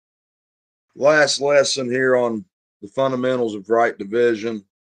Last lesson here on the fundamentals of right division.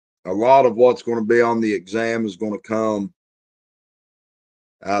 A lot of what's going to be on the exam is going to come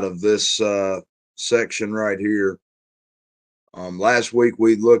out of this section right here. Last week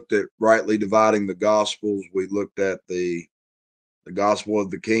we looked at rightly dividing the gospels. We looked at the gospel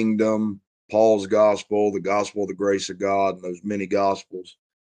of the kingdom, Paul's gospel, the gospel of the grace of God, and those many gospels.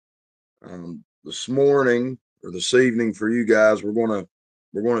 This morning or this evening for you guys, we're going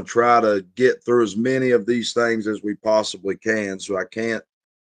to try to get through as many of these things as we possibly can. So I can't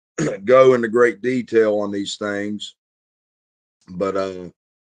go into great detail on these things, but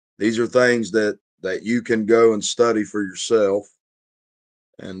these are things that you can go and study for yourself.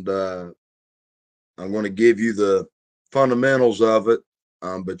 And I'm going to give you the fundamentals of it,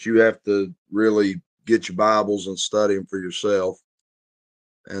 but you have to really get your Bibles and study them for yourself.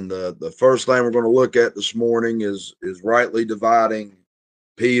 And the first thing we're going to look at this morning is rightly dividing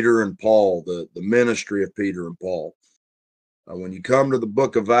Peter and Paul, the ministry of Peter and Paul. When you come to the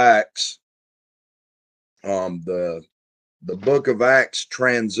book of Acts, the book of Acts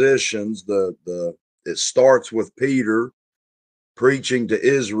transitions. It starts with Peter preaching to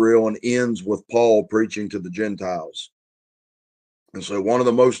Israel and ends with Paul preaching to the Gentiles. And so one of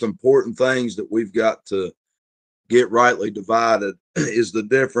the most important things that we've got to get rightly divided is the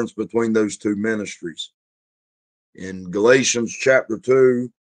difference between those two ministries. In Galatians chapter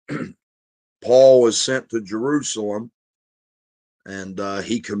 2, Paul is sent to Jerusalem, and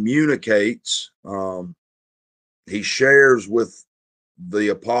he communicates, he shares with the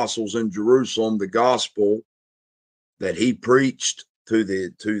apostles in Jerusalem the gospel that he preached to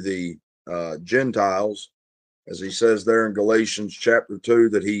the Gentiles, as he says there in Galatians chapter 2,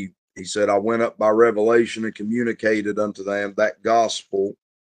 that he said, I went up by revelation and communicated unto them that gospel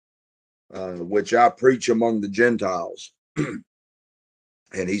which I preach among the Gentiles. And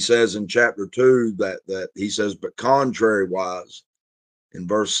he says in chapter 2 that he says, but contrariwise, in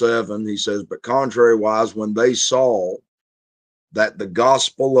verse 7, he says, but contrariwise, when they saw that the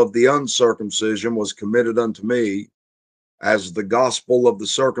gospel of the uncircumcision was committed unto me, as the gospel of the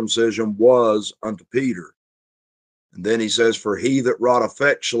circumcision was unto Peter. And then he says, for he that wrought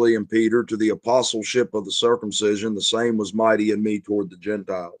effectually in Peter to the apostleship of the circumcision, the same was mighty in me toward the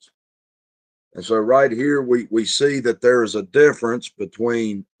Gentiles. And so right here, we see that there is a difference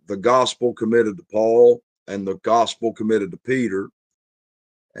between the gospel committed to Paul and the gospel committed to Peter,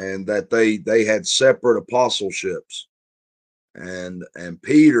 and that they had separate apostleships. And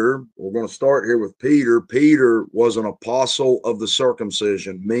Peter, we're going to start here with Peter. Peter was an apostle of the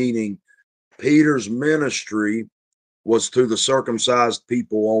circumcision, meaning Peter's ministry was to the circumcised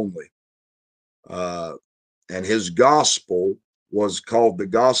people only. And his gospel was called the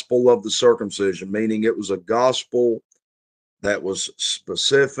gospel of the circumcision, meaning it was a gospel that was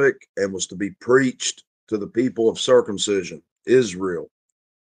specific and was to be preached to the people of circumcision, Israel.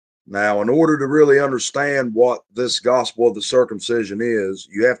 Now, in order to really understand what this gospel of the circumcision is,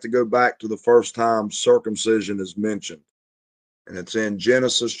 you have to go back to the first time circumcision is mentioned. And it's in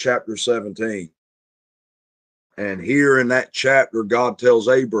Genesis chapter 17. And here in that chapter, God tells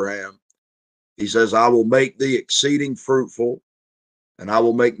Abraham, he says, I will make thee exceeding fruitful, and I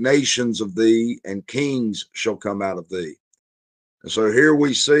will make nations of thee, and kings shall come out of thee. And so here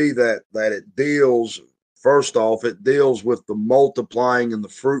we see that it deals, first off, it deals with the multiplying and the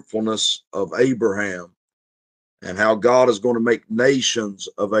fruitfulness of Abraham, and how God is going to make nations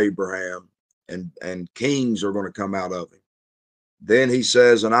of Abraham, and kings are going to come out of him. Then he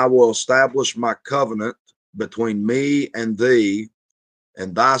says, and I will establish my covenant between me and thee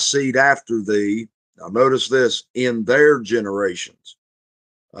and thy seed after thee. Now notice this, in their generations.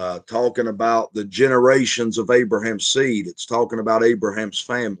 Talking about the generations of Abraham's seed. It's talking about Abraham's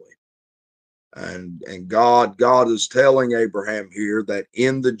family. And God is telling Abraham here that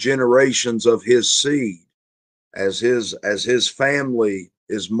in the generations of his seed, as his family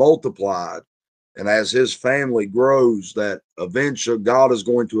is multiplied, and as his family grows, that eventually God is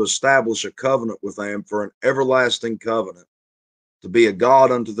going to establish a covenant with them for an everlasting covenant, to be a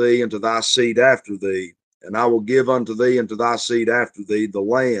God unto thee and to thy seed after thee. And I will give unto thee and to thy seed after thee the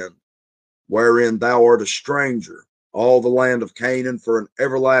land wherein thou art a stranger, all the land of Canaan for an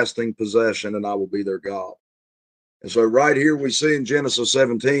everlasting possession, and I will be their God. And so right here we see in Genesis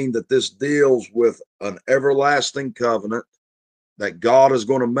 17 that this deals with an everlasting covenant that God is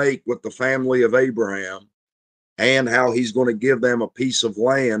going to make with the family of Abraham, and how he's going to give them a piece of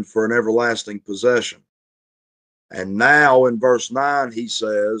land for an everlasting possession. And now in verse 9 he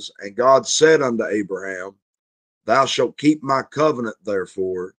says, and God said unto Abraham, thou shalt keep my covenant,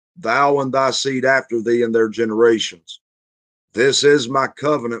 therefore, thou and thy seed after thee in their generations. This is my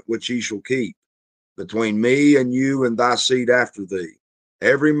covenant which ye shall keep between me and you and thy seed after thee.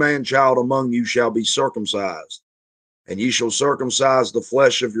 Every man child among you shall be circumcised, and ye shall circumcise the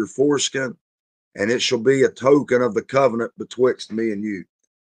flesh of your foreskin, and it shall be a token of the covenant betwixt me and you.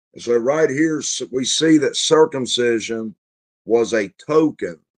 And so right here we see that circumcision was a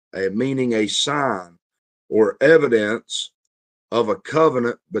token, meaning a sign or evidence of a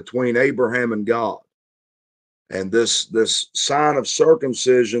covenant between Abraham and God. And this sign of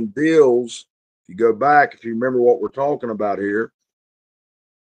circumcision deals, if you go back, if you remember what we're talking about here,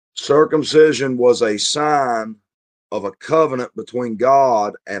 circumcision was a sign of a covenant between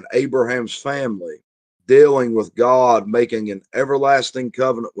God and Abraham's family, dealing with God making an everlasting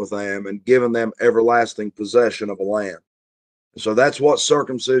covenant with them and giving them everlasting possession of a land. So that's what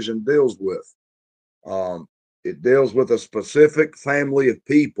circumcision deals with. It deals with a specific family of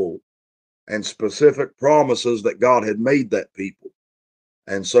people and specific promises that God had made that people.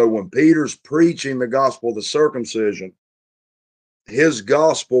 And so when Peter's preaching the gospel of the circumcision, his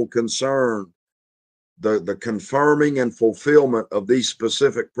gospel concerned the confirming and fulfillment of these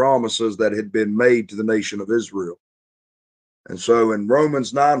specific promises that had been made to the nation of Israel. And so in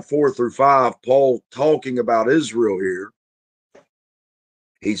Romans 9:4-5, Paul talking about Israel here,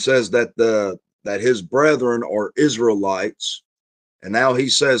 he says that that his brethren are Israelites. And now he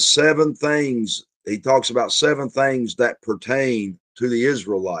says 7 things. He talks about 7 things that pertain to the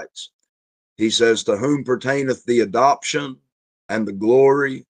Israelites. He says, to whom pertaineth the adoption and the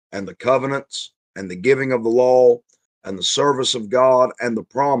glory and the covenants and the giving of the law and the service of God and the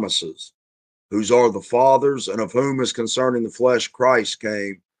promises, whose are the fathers, and of whom is concerning the flesh Christ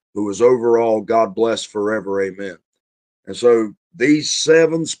came, who is over all, God bless forever. Amen. And so these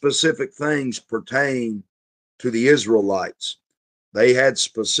 7 specific things pertain to the Israelites. They had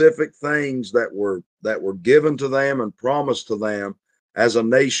specific things that were given to them and promised to them as a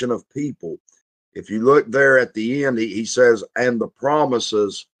nation of people. If you look there at the end, he says, and the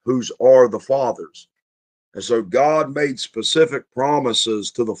promises whose are the fathers. And so God made specific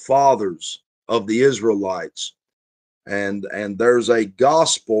promises to the fathers of the Israelites. And there's a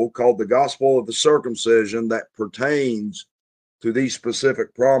gospel called the gospel of the circumcision that pertains to these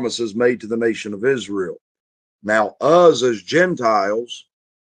specific promises made to the nation of Israel. Now, us as Gentiles,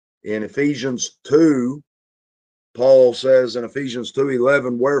 in Ephesians 2, Paul says in Ephesians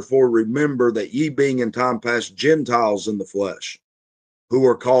 2:11, wherefore remember that ye being in time past Gentiles in the flesh, who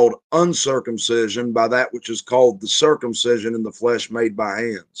are called uncircumcision by that which is called the circumcision in the flesh made by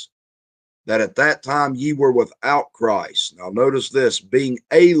hands, that at that time ye were without Christ. Now notice this, being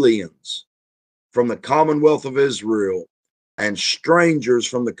aliens from the commonwealth of Israel and strangers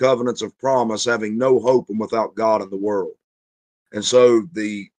from the covenants of promise, having no hope and without God in the world. And so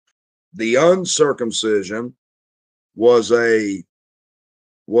the uncircumcision was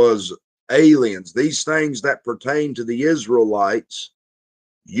aliens. These things that pertain to the Israelites,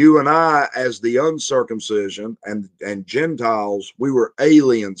 you and I, as the uncircumcision and Gentiles, we were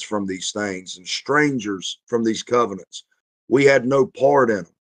aliens from these things and strangers from these covenants. We had no part in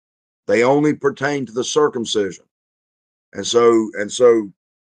them. They only pertain to the circumcision. And so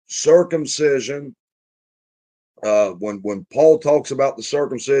circumcision, when Paul talks about the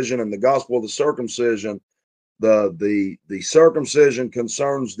circumcision and the gospel of the circumcision, the circumcision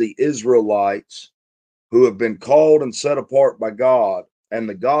concerns the Israelites who have been called and set apart by God, and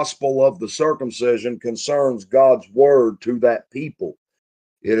the gospel of the circumcision concerns God's word to that people.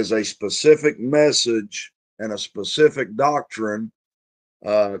 It is a specific message and a specific doctrine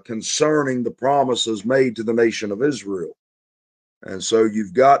concerning the promises made to the nation of Israel. And so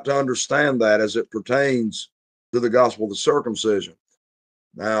you've got to understand that as it pertains to the gospel of the circumcision.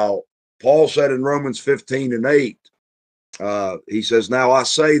 Now, Paul said in Romans 15:8, he says, now I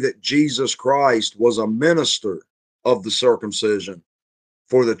say that Jesus Christ was a minister of the circumcision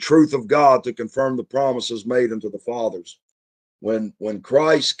for the truth of God to confirm the promises made unto the fathers. When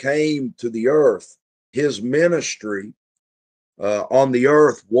Christ came to the earth, his ministry on the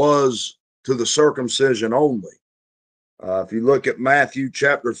earth was to the circumcision only. If you look at Matthew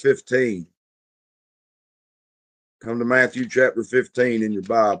chapter 15, come to Matthew chapter 15 in your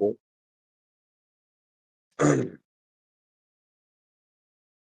Bible.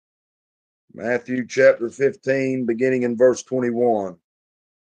 Matthew chapter 15, beginning in verse 21.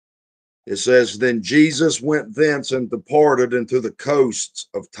 It says, then Jesus went thence and departed into the coasts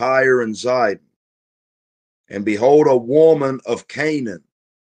of Tyre and Zidon. And behold, a woman of Canaan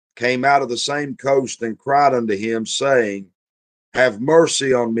came out of the same coast and cried unto him, saying, have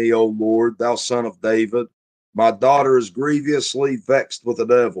mercy on me, O Lord, thou son of David. My daughter is grievously vexed with the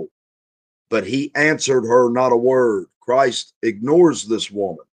devil. But he answered her not a word. Christ ignores this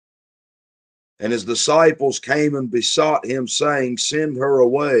woman. And his disciples came and besought him, saying, Send her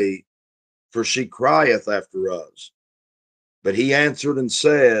away, for she crieth after us. But he answered and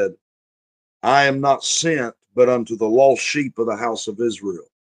said, I am not sent but unto the lost sheep of the house of Israel.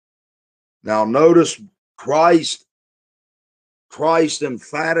 Now notice Christ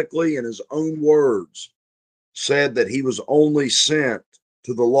emphatically in his own words said that he was only sent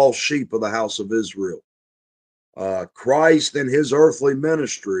to the lost sheep of the house of Israel. Christ in his earthly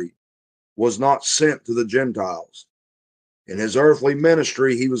ministry was not sent to the Gentiles. In his earthly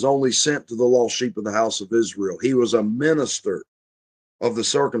ministry, he was only sent to the lost sheep of the house of Israel. He was a minister of the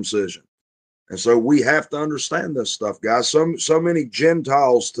circumcision. And so we have to understand this stuff, guys. So many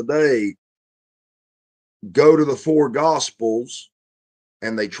Gentiles today go to the four gospels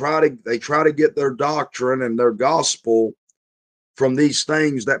and they try to get their doctrine and their gospel from these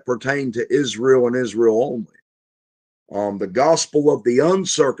things that pertain to Israel and Israel only. The gospel of the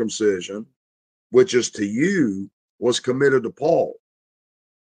uncircumcision, which is to you, was committed to Paul.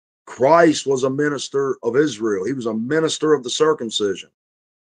 Christ was a minister of Israel. He was a minister of the circumcision.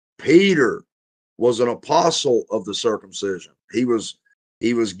 Peter was an apostle of the circumcision. He was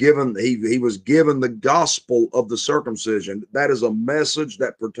given the gospel of the circumcision. That is a message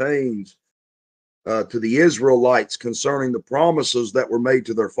that pertains to the Israelites concerning the promises that were made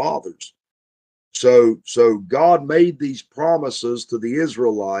to their fathers. So God made these promises to the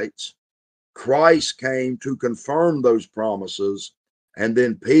Israelites. Christ came to confirm those promises, and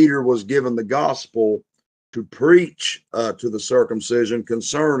then Peter was given the gospel to preach to the circumcision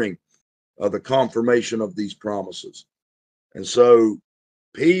concerning the confirmation of these promises. And so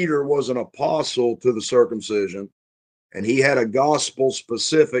Peter was an apostle to the circumcision, and he had a gospel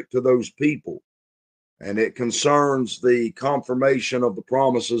specific to those people. And it concerns the confirmation of the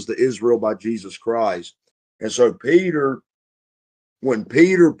promises to Israel by Jesus Christ. And so when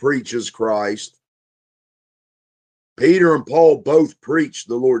Peter preaches Christ, Peter and Paul both preached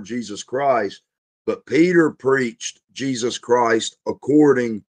the Lord Jesus Christ, but Peter preached Jesus Christ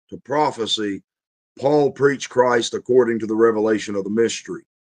according to prophecy. Paul preached Christ according to the revelation of the mystery.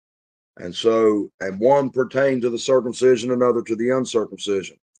 And one pertained to the circumcision, another to the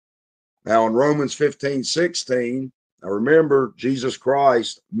uncircumcision. Now in Romans 15:16, now remember Jesus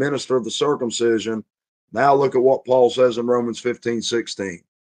Christ, minister of the circumcision. Now look at what Paul says in Romans 15:16.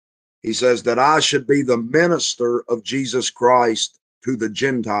 He says that I should be the minister of Jesus Christ to the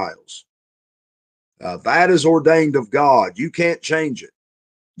Gentiles. That is ordained of God. You can't change it.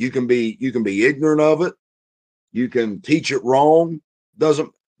 You can be ignorant of it. You can teach it wrong.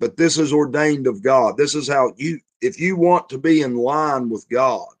 But this is ordained of God. This is how if you want to be in line with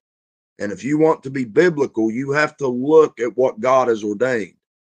God, and if you want to be biblical, you have to look at what God has ordained.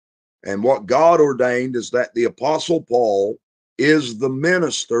 And what God ordained is that the Apostle Paul is the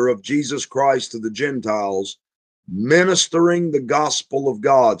minister of Jesus Christ to the Gentiles, ministering the gospel of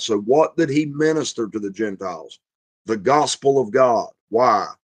God. So what did he minister to the Gentiles? The gospel of God. Why?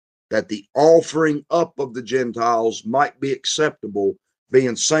 That the offering up of the Gentiles might be acceptable,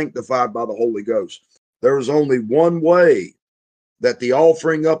 being sanctified by the Holy Ghost. There is only one way that the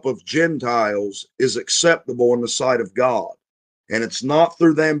offering up of Gentiles is acceptable in the sight of God. And it's not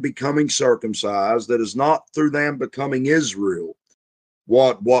through them becoming circumcised. That is not through them becoming Israel.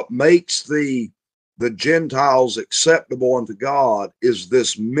 What makes the Gentiles acceptable unto God is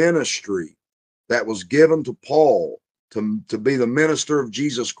this ministry that was given to Paul to be the minister of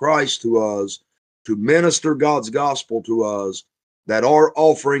Jesus Christ to us, to minister God's gospel to us, that our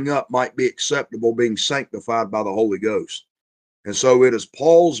offering up might be acceptable, being sanctified by the Holy Ghost. And so it is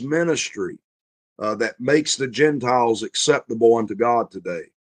Paul's ministry that makes the Gentiles acceptable unto God today.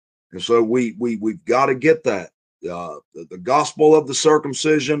 And so we've got to get that. The gospel of the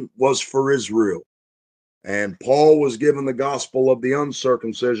circumcision was for Israel, and Paul was given the gospel of the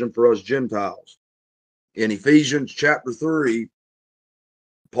uncircumcision for us Gentiles. In Ephesians chapter 3,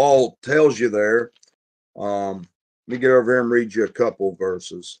 Paul tells you there, let me get over here and read you a couple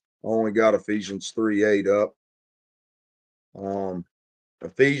verses. I only got Ephesians 3:8 up.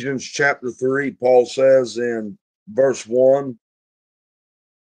 Ephesians chapter 3, Paul says in verse 1,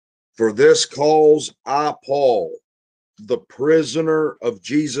 for this cause I, Paul, the prisoner of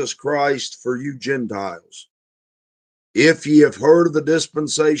Jesus Christ for you Gentiles, if ye have heard of the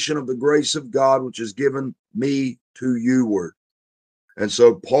dispensation of the grace of God, which is given me to youward. And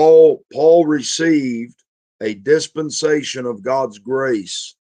so Paul received a dispensation of God's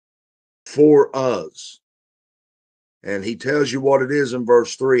grace for us. And he tells you what it is in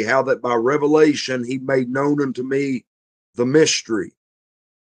verse 3, how that by revelation he made known unto me the mystery.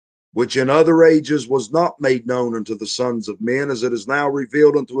 which in other ages was not made known unto the sons of men, as it is now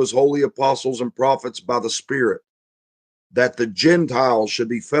revealed unto his holy apostles and prophets by the Spirit, that the Gentiles should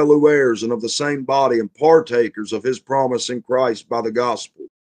be fellow heirs and of the same body and partakers of his promise in Christ by the gospel,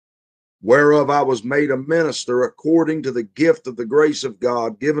 whereof I was made a minister according to the gift of the grace of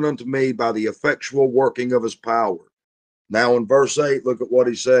God given unto me by the effectual working of his power. Now in verse 8, look at what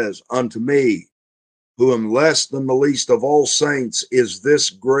he says. Unto me, who am less than the least of all saints, is this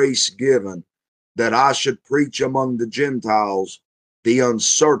grace given, that I should preach among the Gentiles the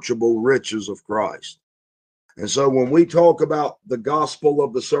unsearchable riches of Christ. And so when we talk about the gospel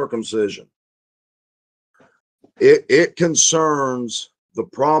of the circumcision, it concerns the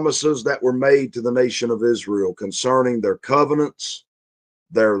promises that were made to the nation of Israel concerning their covenants,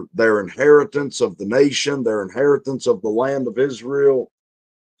 their inheritance of the nation, their inheritance of the land of Israel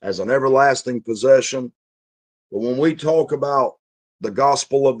as an everlasting possession. But when we talk about the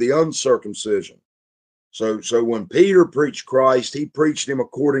gospel of the uncircumcision, so when Peter preached Christ, he preached him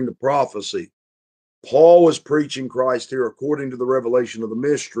according to prophecy. Paul was preaching Christ here according to the revelation of the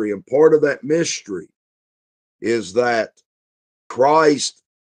mystery. And part of that mystery is that Christ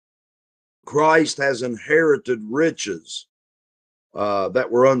has inherited riches that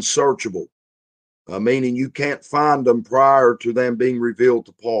were unsearchable, meaning you can't find them prior to them being revealed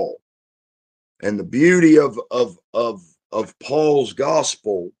to Paul. And the beauty of Paul's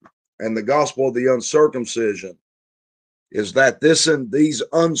gospel and the gospel of the uncircumcision is that these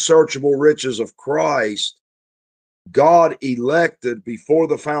unsearchable riches of Christ, God elected before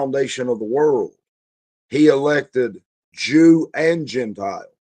the foundation of the world. He elected Jew and Gentile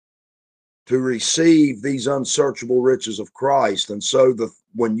to receive these unsearchable riches of Christ. And so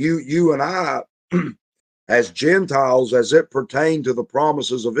when you and I, as Gentiles, as it pertained to the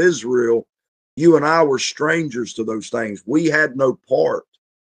promises of Israel, you and I were strangers to those things. We had no part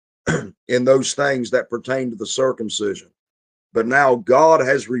in those things that pertain to the circumcision. But now God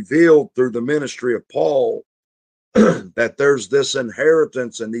has revealed through the ministry of Paul that there's this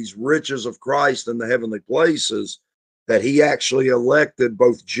inheritance and these riches of Christ in the heavenly places that he actually elected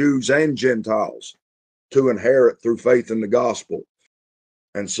both Jews and Gentiles to inherit through faith in the gospel.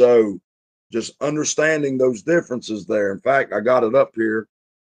 And so just understanding those differences there. In fact, I got it up here.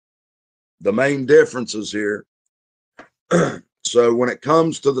 The main differences here. So when it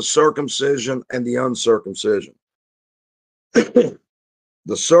comes to the circumcision and the uncircumcision,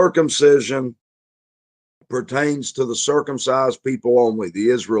 the circumcision pertains to the circumcised people only, the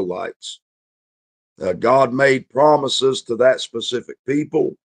Israelites. God made promises to that specific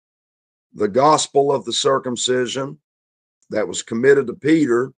people. The gospel of the circumcision that was committed to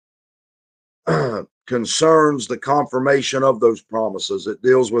Peter concerns the confirmation of those promises. It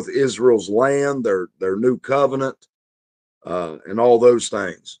deals with Israel's land, their new covenant, and all those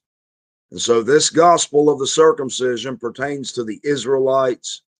things. And so this gospel of the circumcision pertains to the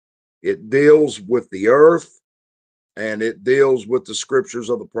Israelites. It deals with the earth, and it deals with the scriptures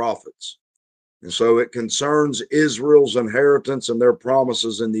of the prophets. And so it concerns Israel's inheritance and their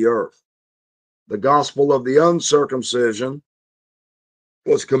promises in the earth. The gospel of the uncircumcision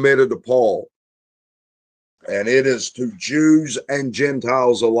was committed to Paul, and it is to Jews and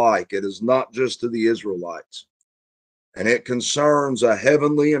Gentiles alike. It is not just to the Israelites. And it concerns a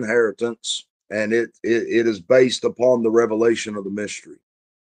heavenly inheritance, and it is based upon the revelation of the mystery.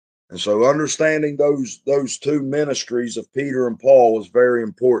 And so understanding those two ministries of Peter and Paul is very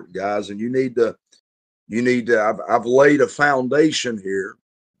important, guys. And you need to, I've laid a foundation here.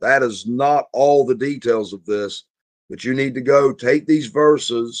 That is not all the details of this, but you need to go take these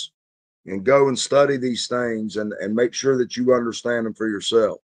verses and go and study these things and make sure that you understand them for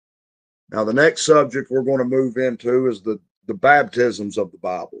yourself. Now, the next subject we're going to move into is the baptisms of the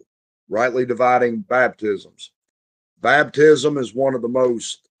Bible, rightly dividing baptisms. Baptism is one of the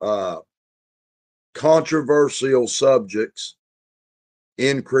most controversial subjects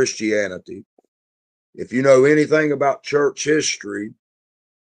in Christianity. If you know anything about church history,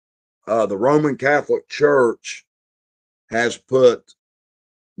 the Roman Catholic Church has put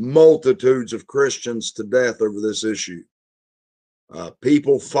multitudes of Christians to death over this issue.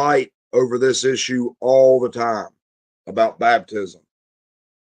 People fight over this issue all the time about baptism.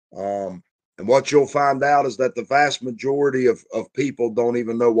 And what you'll find out is that the vast majority of people don't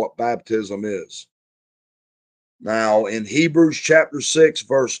even know what baptism is. Now, in Hebrews chapter 6,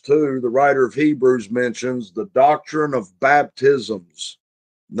 verse 2, the writer of Hebrews mentions the doctrine of baptisms.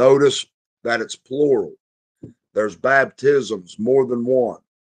 Notice that it's plural. There's baptisms, more than one.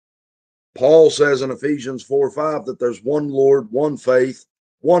 Paul says in Ephesians 4:5 that there's one Lord, one faith,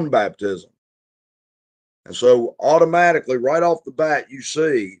 one baptism. And so automatically, right off the bat, you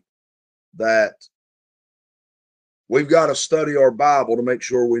see that we've got to study our Bible to make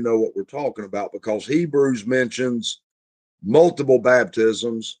sure we know what we're talking about, because Hebrews mentions multiple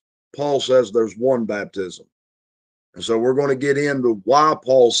baptisms. Paul says there's one baptism. And so we're going to get into why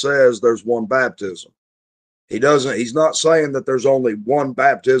Paul says there's one baptism. He's not saying that there's only one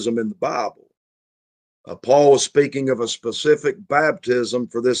baptism in the Bible. Paul is speaking of a specific baptism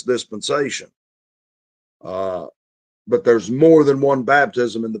for this dispensation. But there's more than one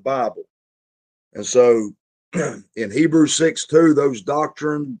baptism in the Bible. And so in Hebrews 6:2,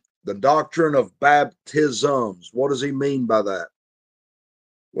 the doctrine of baptisms, what does he mean by that?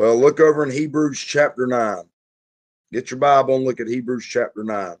 Well, look over in Hebrews chapter 9. Get your Bible and look at Hebrews chapter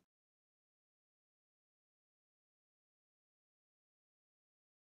 9.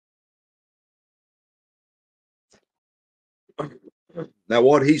 Now,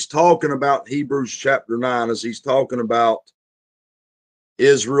 what he's talking about in Hebrews chapter 9 is he's talking about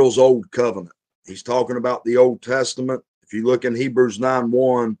Israel's old covenant. He's talking about the Old Testament. If you look in Hebrews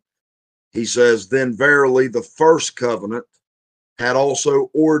 9:1, he says, "Then verily the first covenant had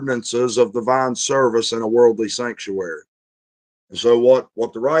also ordinances of divine service and a worldly sanctuary." And so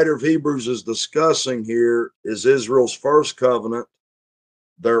what the writer of Hebrews is discussing here is Israel's first covenant,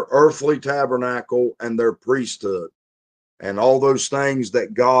 their earthly tabernacle, and their priesthood, and all those things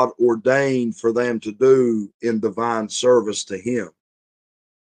that God ordained for them to do in divine service to him.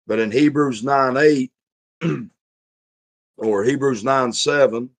 But in Hebrews 9:8 or Hebrews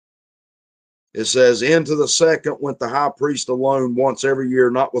 9:7, it says, "Into the second went the high priest alone once every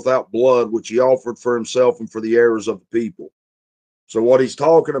year, not without blood, which he offered for himself and for the errors of the people." So what he's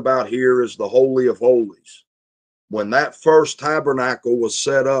talking about here is the Holy of Holies. When that first tabernacle was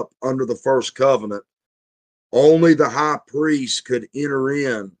set up under the first covenant, only the high priest could enter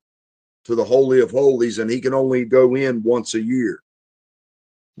in to the Holy of Holies, and he can only go in once a year.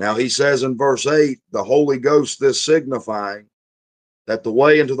 Now he says in verse 8, "The Holy Ghost this signifying that the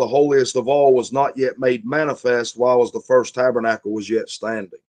way into the holiest of all was not yet made manifest, while as the first tabernacle was yet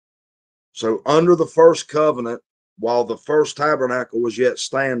standing." So under the first covenant, while the first tabernacle was yet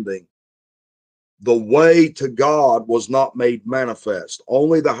standing, the way to God was not made manifest.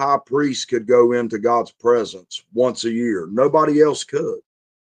 Only the high priest could go into God's presence once a year. Nobody else could.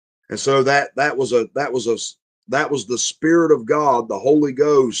 And so that was the Spirit of God, the Holy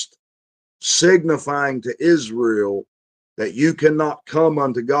Ghost, signifying to Israel that you cannot come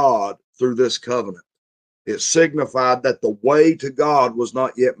unto God through this covenant. It signified that the way to God was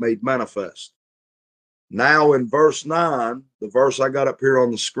not yet made manifest. Now in verse 9, the verse I got up here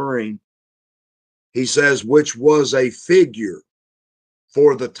on the screen, he says, "Which was a figure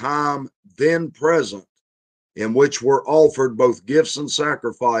for the time then present, in which were offered both gifts and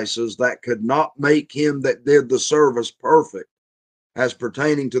sacrifices that could not make him that did the service perfect, as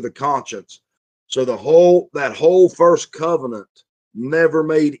pertaining to the conscience." So that whole first covenant never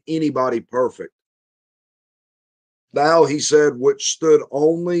made anybody perfect. Now he said, "Which stood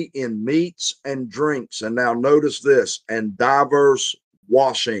only in meats and drinks." And now notice this, "and divers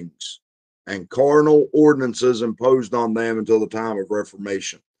washings and carnal ordinances imposed on them until the time of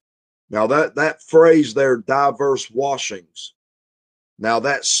Reformation." Now that phrase there, diverse washings. Now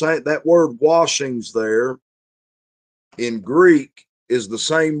that word washings there in Greek is the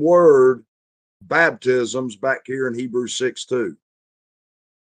same word baptisms back here in Hebrews 6:2.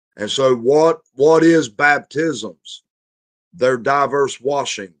 And so what is baptisms? They're diverse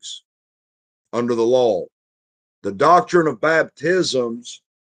washings under the law. The doctrine of baptisms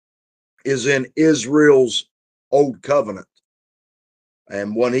is in Israel's old covenant.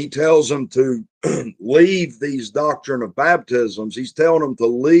 And when he tells them to leave these doctrine of baptisms, he's telling them to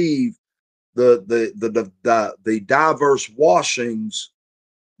leave the diverse washings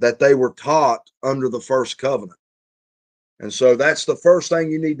that they were taught under the first covenant. And so that's the first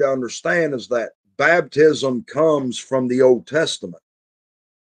thing you need to understand, is that baptism comes from the Old Testament.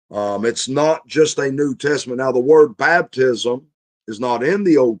 It's not just a New Testament. Now, the word baptism is not in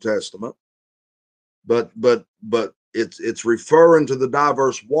the Old Testament, but it's referring to the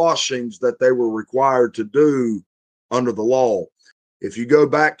diverse washings that they were required to do under the law. If you go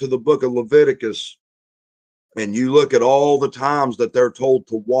back to the book of Leviticus and you look at all the times that they're told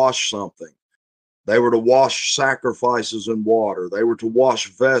to wash something, they were to wash sacrifices in water. They were to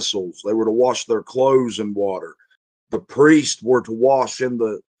wash vessels. They were to wash their clothes in water. The priests were to wash in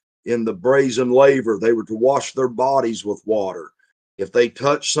the brazen laver. They were to wash their bodies with water. If they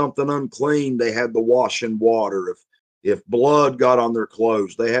touched something unclean, they had to wash in water. If blood got on their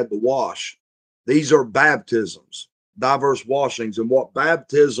clothes, they had to wash. These are baptisms, diverse washings. And what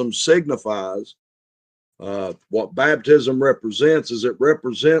baptism signifies, What baptism represents is it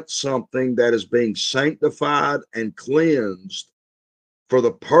represents something that is being sanctified and cleansed for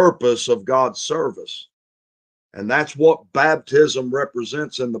the purpose of God's service. And that's what baptism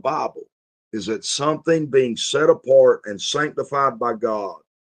represents in the Bible, is it something being set apart and sanctified by God,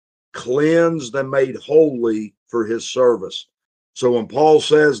 cleansed and made holy for his service. So when Paul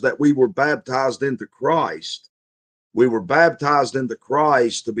says that we were baptized into Christ, we were baptized into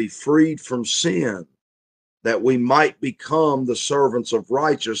Christ to be freed from sin, that we might become the servants of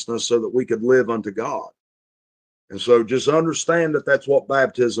righteousness so that we could live unto God. And so just understand that that's what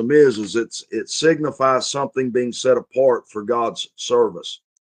baptism is it signifies something being set apart for God's service.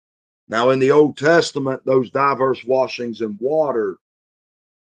 Now, in the Old Testament, those diverse washings in water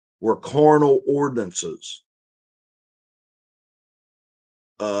were carnal ordinances.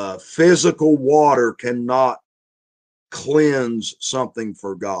 Physical water cannot cleanse something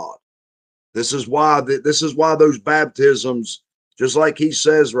for God. This is why those baptisms, just like he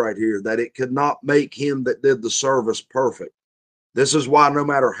says right here, that it could not make him that did the service perfect. This is why no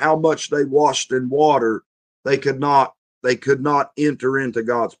matter how much they washed in water, they could not enter into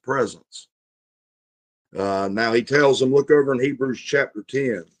God's presence. Now he tells them, look over in Hebrews chapter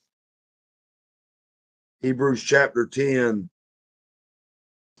 10. Hebrews chapter 10,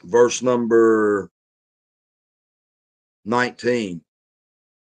 verse number 19.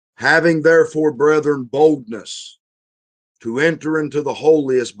 Having therefore, brethren, boldness to enter into the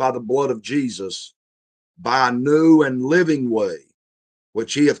holiest by the blood of Jesus, by a new and living way,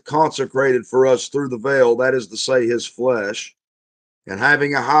 which he hath consecrated for us through the veil, that is to say, his flesh. And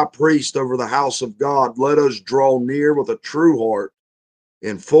having a high priest over the house of God, let us draw near with a true heart,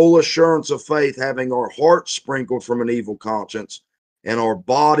 in full assurance of faith, having our hearts sprinkled from an evil conscience, and our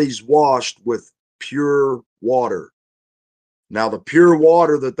bodies washed with pure water. Now, the pure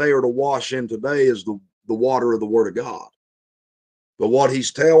water that they are to wash in today is the water of the Word of God. But what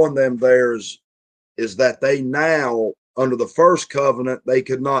he's telling them there is that they now, under the first covenant, they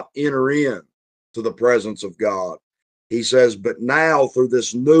could not enter in to the presence of God. He says, but now through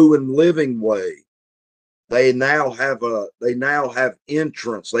this new and living way, they now have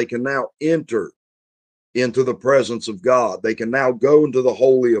entrance. They can now enter into the presence of God. They can now go into the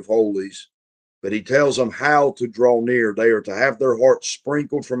Holy of Holies. But he tells them how to draw near. They are to have their hearts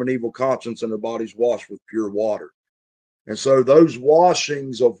sprinkled from an evil conscience and their bodies washed with pure water. And so those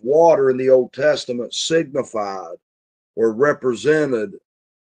washings of water in the Old Testament signified or represented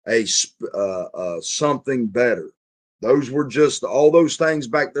a something better. Those were just, all those things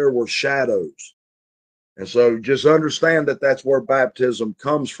back there were shadows. And so just understand that that's where baptism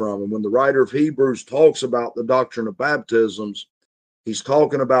comes from. And when the writer of Hebrews talks about the doctrine of baptisms, he's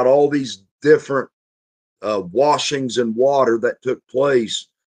talking about all these different washings in water that took place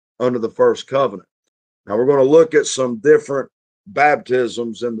under the first covenant. Now we're going to look at some different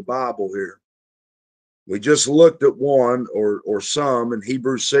baptisms in the Bible here. We just looked at one or some in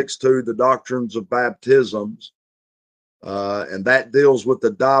Hebrews 6:2, the doctrines of baptisms, and that deals with the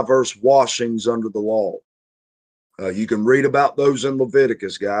diverse washings under the law. You can read about those in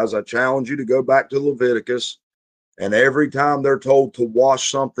Leviticus, guys. I challenge you to go back to Leviticus. And every time they're told to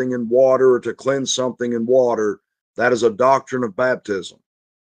wash something in water or to cleanse something in water, that is a doctrine of baptism.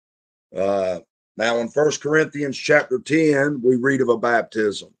 Now in 1 Corinthians chapter 10, we read of a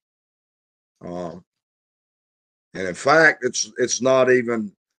baptism. And in fact, it's not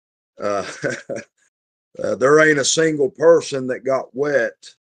even, there ain't a single person that got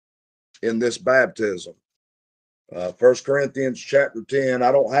wet in this baptism. 1 Corinthians chapter 10.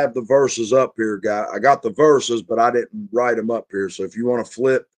 I don't have the verses up here, guy. I got the verses, but I didn't write them up here. So if you want to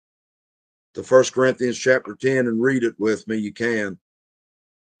flip to 1 Corinthians chapter 10 and read it with me, you can.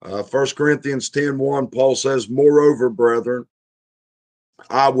 1 Corinthians 10:1, Paul says, moreover, brethren,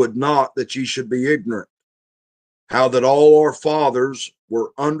 I would not that ye should be ignorant, how that all our fathers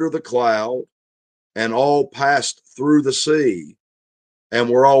were under the cloud, and all passed through the sea, and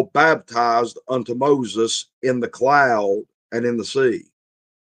were all baptized unto Moses in the cloud and in the sea.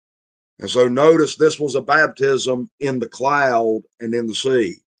 And so notice this was a baptism in the cloud and in the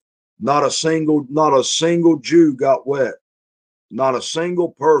sea. Not a single Jew got wet. Not a single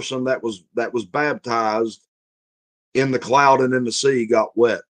person that was baptized in the cloud and in the sea got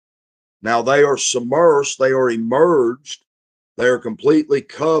wet. Now they are submersed, they are immersed, they are completely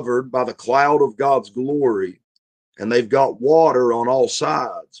covered by the cloud of God's glory. And they've got water on all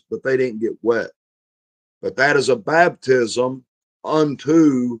sides, but they didn't get wet. But that is a baptism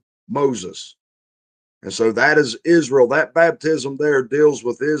unto Moses. And so that is Israel. That baptism there deals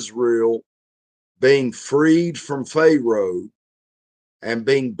with Israel being freed from Pharaoh and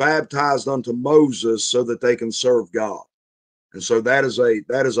being baptized unto Moses so that they can serve God. And so that's a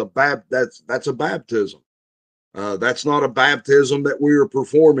baptism. That's not a baptism that we are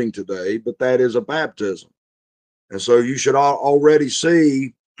performing today, but that is a baptism. And so you should already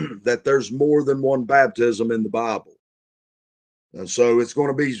see that there's more than one baptism in the Bible. And so it's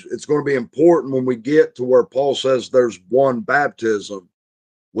going to be important when we get to where Paul says there's one baptism.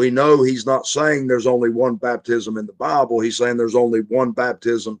 We know he's not saying there's only one baptism in the Bible. He's saying there's only one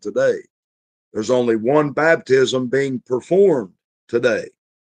baptism today. There's only one baptism being performed today.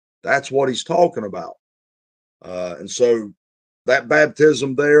 That's what he's talking about. And so that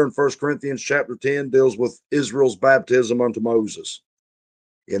baptism there in 1 Corinthians chapter 10 deals with Israel's baptism unto Moses.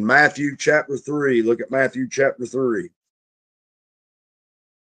 In Matthew chapter 3, look at Matthew chapter 3.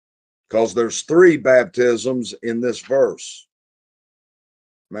 Because there's 3 baptisms in this verse.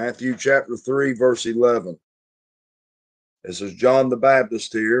 Matthew chapter 3, verse 11. This is John the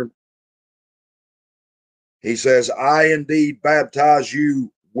Baptist here. He says, I indeed baptize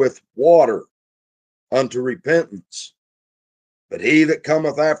you with water unto repentance. But he that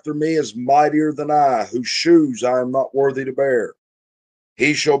cometh after me is mightier than I, whose shoes I am not worthy to bear.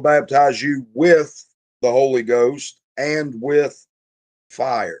 He shall baptize you with the Holy Ghost and with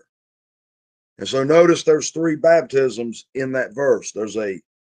fire. And so notice there's 3 baptisms in that verse. There's a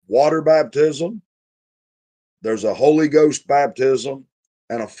water baptism, there's a Holy Ghost baptism,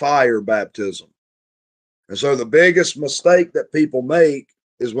 and a fire baptism. And so the biggest mistake that people make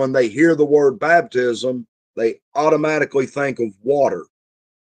is when they hear the word baptism, they automatically think of water.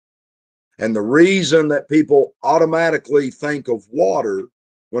 And the reason that people automatically think of water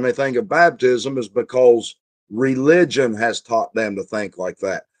when they think of baptism is because religion has taught them to think like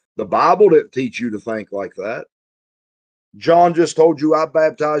that. The Bible didn't teach you to think like that. John just told you, I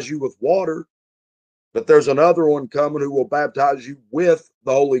baptize you with water, but there's another one coming who will baptize you with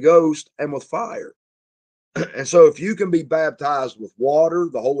the Holy Ghost and with fire. And so if you can be baptized with water,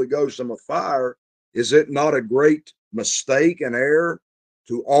 the Holy Ghost, and with fire, is it not a great mistake and error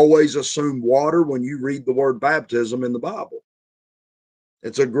to always assume water when you read the word baptism in the Bible?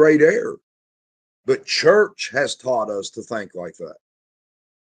 It's a great error. But church has taught us to think like that.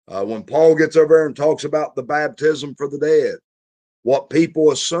 When Paul gets over there and talks about the baptism for the dead, what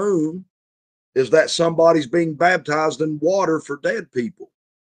people assume is that somebody's being baptized in water for dead people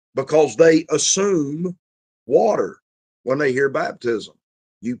because they assume water when they hear baptism.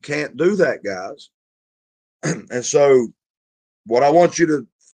 You can't do that, guys. And so what I want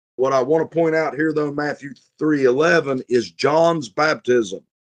to point out here, though, Matthew 3:11 is John's baptism.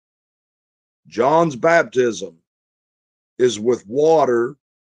 John's baptism is with water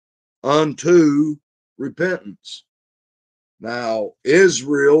unto repentance. Now,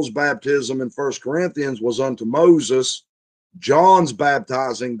 Israel's baptism in 1 Corinthians was unto Moses. John's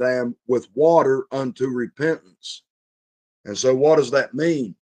baptizing them with water unto repentance. And so what does that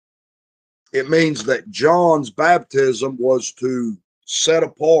mean? It means that John's baptism was to set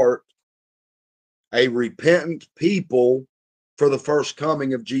apart a repentant people for the first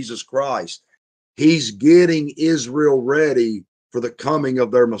coming of Jesus Christ. He's getting Israel ready for the coming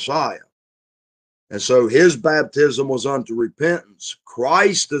of their Messiah. And so his baptism was unto repentance.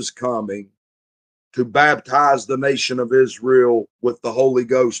 Christ is coming to baptize the nation of Israel with the Holy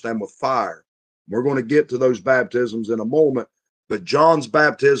Ghost and with fire. We're going to get to those baptisms in a moment, but John's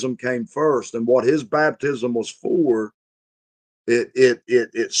baptism came first, and what his baptism was for,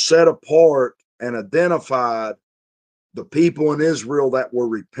 it set apart and identified the people in Israel that were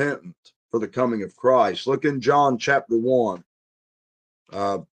repentant for the coming of Christ. Look in John chapter 1.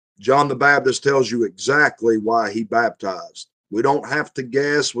 John the Baptist tells you exactly why he baptized. We don't have to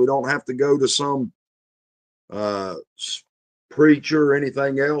guess. We don't have to go to some preacher or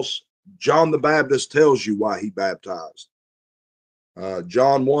anything else. John the Baptist tells you why he baptized.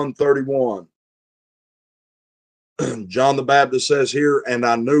 John 1:31. John the Baptist says here, and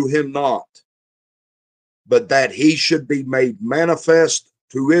I knew him not, but that he should be made manifest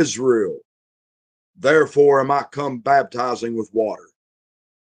to Israel. Therefore am I come baptizing with water.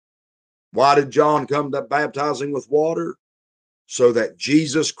 Why did John come to baptizing with water? So that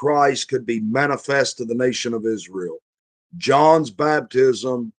Jesus Christ could be manifest to the nation of Israel. John's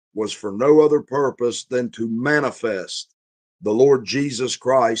baptism was for no other purpose than to manifest the Lord Jesus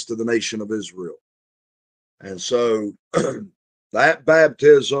Christ to the nation of Israel. And so that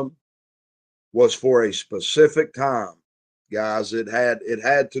baptism was for a specific time, guys. It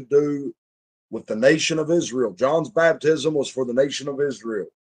had to do with the nation of Israel. John's baptism was for the nation of Israel.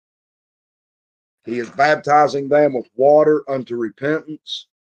 He is baptizing them with water unto repentance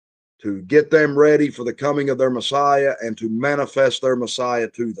to get them ready for the coming of their Messiah and to manifest their Messiah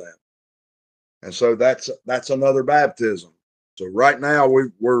to them. And so that's another baptism. So right now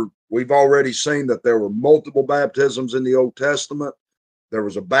we've already seen that there were multiple baptisms in the Old Testament. There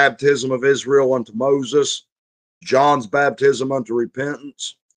was a baptism of Israel unto Moses, John's baptism unto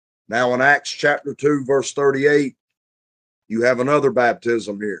repentance. Now in Acts chapter 2, verse 38, you have another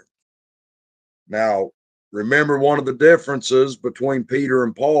baptism here. Now, remember, one of the differences between Peter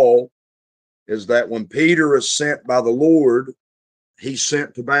and Paul is that when Peter is sent by the Lord, he's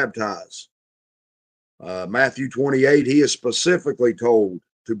sent to baptize. Matthew 28, he is specifically told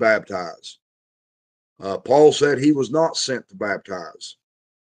to baptize. Paul said he was not sent to baptize.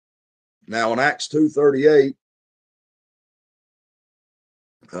 Now in Acts 2:38,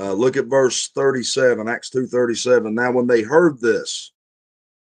 look at verse 37, Acts 2:37. Now when they heard this,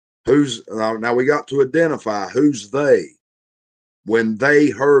 now we got to identify who's they. When they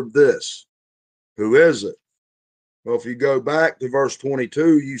heard this, who is it? Well, if you go back to verse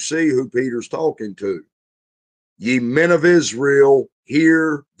 22, you see who Peter's talking to. Ye men of Israel,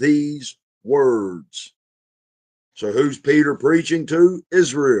 hear these words. So who's Peter preaching to?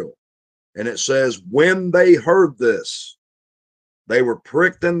 Israel. And it says, when they heard this, they were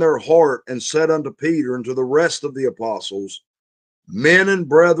pricked in their heart and said unto Peter and to the rest of the apostles, men and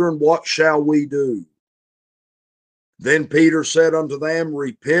brethren, what shall we do? Then Peter said unto them,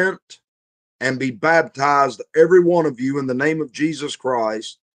 repent and be baptized, every one of you, in the name of Jesus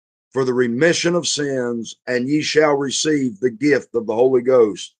Christ, for the remission of sins, and ye shall receive the gift of the Holy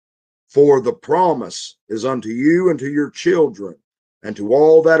Ghost. For the promise is unto you and to your children, and to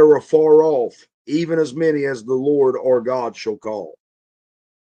all that are afar off, even as many as the Lord our God shall call.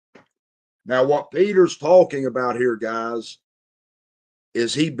 Now, what Peter's talking about here, guys,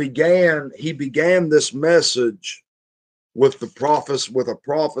 is he began this message with a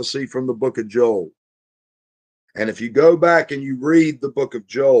prophecy from the book of Joel. And if you go back and you read the book of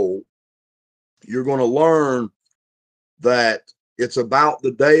Joel, you're going to learn that it's about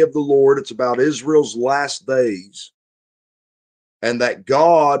the day of the Lord. It's about Israel's last days. And that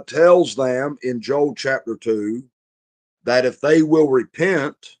God tells them in Joel chapter 2 that if they will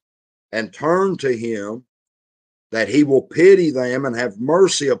repent and turn to him, that he will pity them and have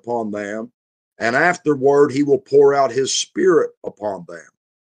mercy upon them. And afterward, he will pour out his spirit upon them.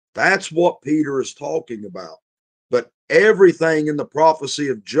 That's what Peter is talking about. But everything in the prophecy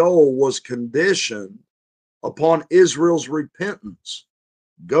of Joel was conditioned upon Israel's repentance.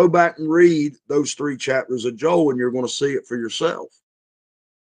 Go back and read those 3 chapters of Joel, and you're going to see it for yourself.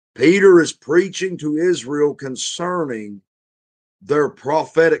 Peter is preaching to Israel concerning their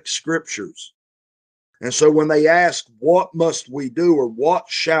prophetic scriptures. And so when they ask, what must we do, or what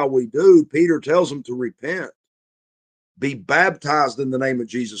shall we do? Peter tells them to repent, be baptized in the name of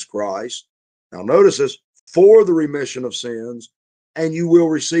Jesus Christ. Now notice this, for the remission of sins, and you will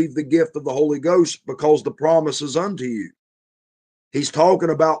receive the gift of the Holy Ghost, because the promise is unto you. He's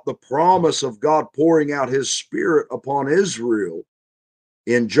talking about the promise of God pouring out his spirit upon Israel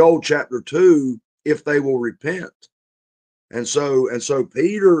in Joel chapter 2, if they will repent. And so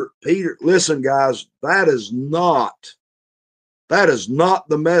Peter, listen, guys, that is not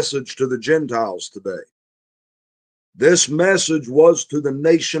the message to the Gentiles today. This message was to the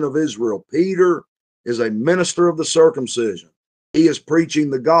nation of Israel. Peter is a minister of the circumcision. He is preaching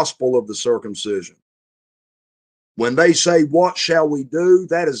the gospel of the circumcision. When they say, what shall we do?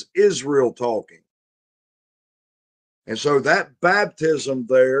 That is Israel talking. And so that baptism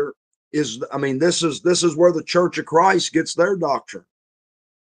there is, this is where the Church of Christ gets their doctrine.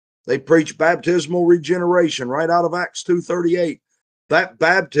 They preach baptismal regeneration right out of Acts 2:38. That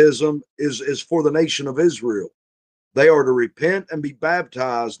baptism is for the nation of Israel. They are to repent and be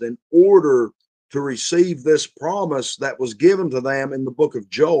baptized in order to receive this promise that was given to them in the book of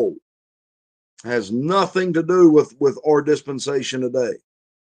Joel. It has nothing to do with our dispensation today.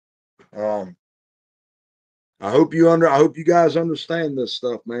 I hope you guys understand this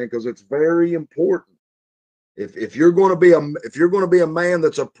stuff, man, because it's very important. If you're going to be a man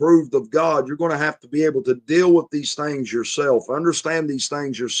that's approved of God, you're going to have to be able to deal with these things yourself, understand these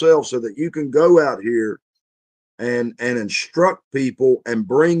things yourself, so that you can go out here and instruct people and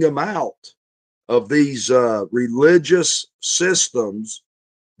bring them out of these religious systems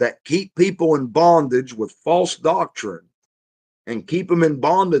that keep people in bondage with false doctrine and keep them in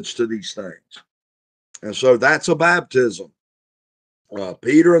bondage to these things. And so that's a baptism.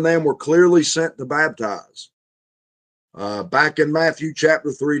 Peter and them were clearly sent to baptize. Back in Matthew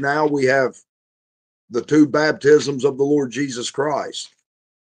chapter 3 now, we have the 2 baptisms of the Lord Jesus Christ.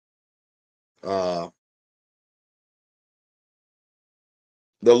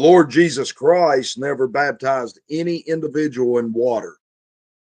 The Lord Jesus Christ never baptized any individual in water.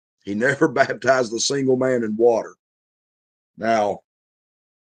 He never baptized a single man in water. Now,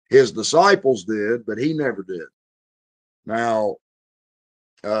 his disciples did, but he never did. Now,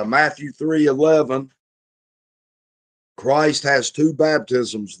 Matthew 3:11, Christ has two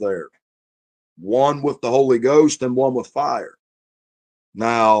baptisms there, one with the Holy Ghost and one with fire.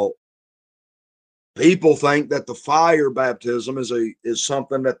 Now, people think that the fire baptism is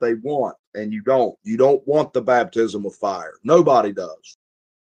something that they want, and you don't. You don't want the baptism of fire. Nobody does.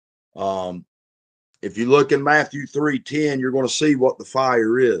 If you look in Matthew 3:10, you're going to see what the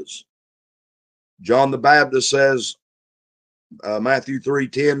fire is. John the Baptist says, Matthew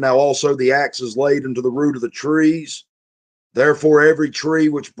 3:10, now also the axe is laid into the root of the trees. Therefore, every tree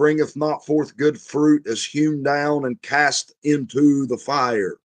which bringeth not forth good fruit is hewn down and cast into the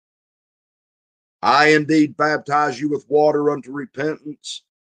fire. I indeed baptize you with water unto repentance,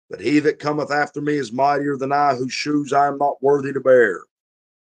 but he that cometh after me is mightier than I, whose shoes I am not worthy to bear.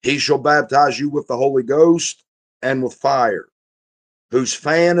 He shall baptize you with the Holy Ghost and with fire, whose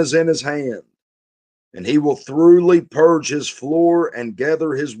fan is in his hand. And he will thoroughly purge his floor and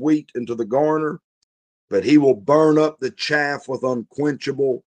gather his wheat into the garner, but he will burn up the chaff with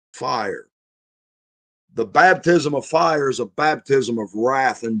unquenchable fire. The baptism of fire is a baptism of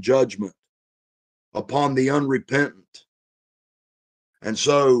wrath and judgment upon the unrepentant. And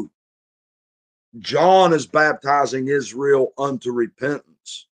so John is baptizing Israel unto repentance.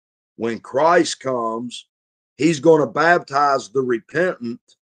 When Christ comes, he's going to baptize the repentant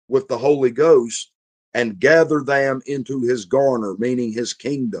with the Holy Ghost and gather them into his garner, meaning his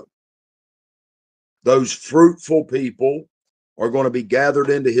kingdom. Those fruitful people are going to be gathered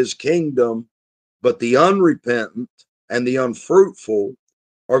into his kingdom, but the unrepentant and the unfruitful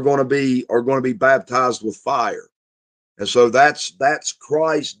are going to be baptized with fire. And so that's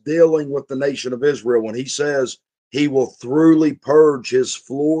Christ dealing with the nation of Israel. When he says he will thoroughly purge his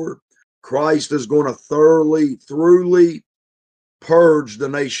floor, Christ is going to thoroughly purge the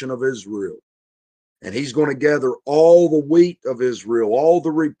nation of Israel. And he's going to gather all the wheat of Israel, all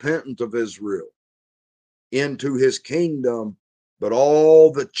the repentant of Israel into his kingdom, but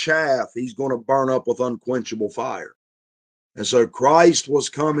all the chaff he's going to burn up with unquenchable fire. And so Christ was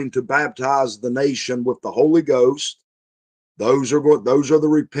coming to baptize the nation with the Holy Ghost. Those are the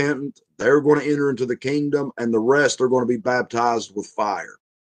repentant. They're going to enter into the kingdom, and the rest are going to be baptized with fire.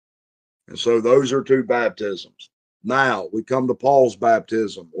 And so those are two baptisms. Now we come to Paul's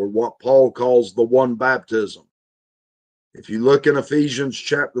baptism, or what Paul calls the one baptism. If you look in Ephesians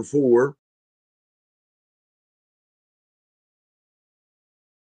chapter 4,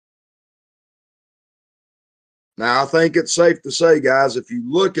 now I think it's safe to say, guys, if you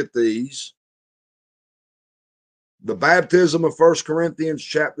look at these, the baptism of 1 Corinthians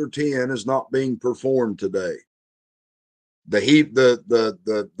chapter 10 is not being performed today.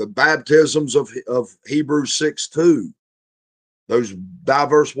 The baptisms of Hebrews 6:2, those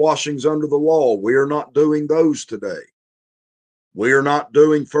diverse washings under the law, we are not doing those today. We are not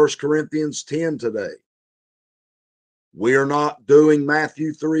doing 1 Corinthians 10 today. We are not doing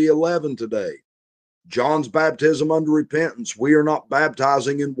Matthew 3:11 today. John's baptism unto repentance, we are not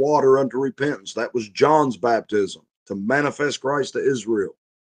baptizing in water unto repentance. That was John's baptism to manifest Christ to Israel.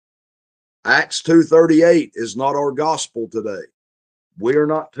 Acts 2:38 is not our gospel today. We are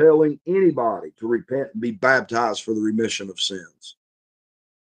not telling anybody to repent and be baptized for the remission of sins.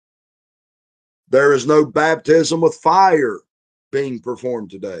 There is no baptism with fire being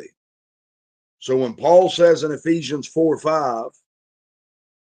performed today. So when Paul says in Ephesians 4:5,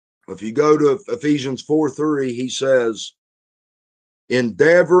 if you go to Ephesians 4:3, he says,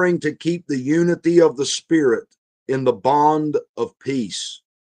 endeavoring to keep the unity of the Spirit in the bond of peace.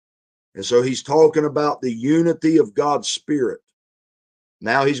 And so he's talking about the unity of God's Spirit.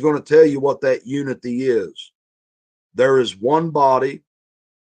 Now he's going to tell you what that unity is. There is one body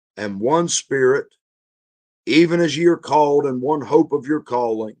and one Spirit, even as ye are called in one hope of your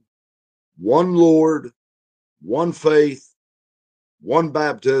calling, one Lord, one faith, one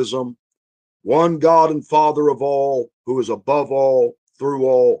baptism, one God and Father of all, who is above all, through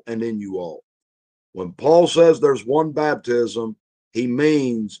all, and in you all. When Paul says there's one baptism, he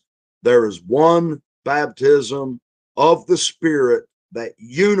means there is one baptism of the Spirit that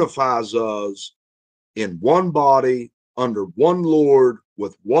unifies us in one body, under one Lord,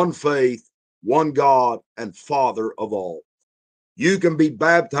 with one faith, one God and Father of all. You can be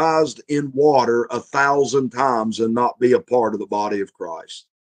baptized in water 1,000 times and not be a part of the body of Christ.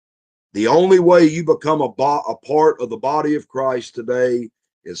 The only way you become a part of the body of Christ today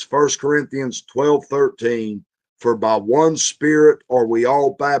is 1 Corinthians 12:13. For by one Spirit are we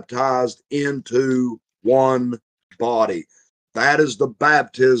all baptized into one body. That is the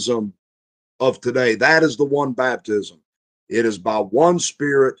baptism of today. That is the one baptism. It is by one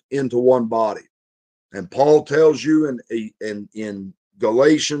Spirit into one body. And Paul tells you in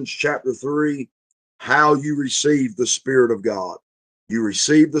Galatians chapter 3 how you receive the Spirit of God. You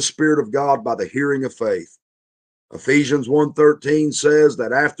receive the Spirit of God by the hearing of faith. Ephesians 1:13 says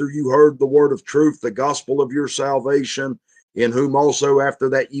that after you heard the word of truth, the gospel of your salvation, in whom also after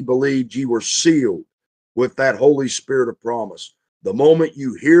that ye believed, ye were sealed with that Holy Spirit of promise. The moment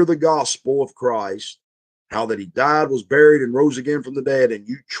you hear the gospel of Christ, how that he died, was buried, and rose again from the dead, and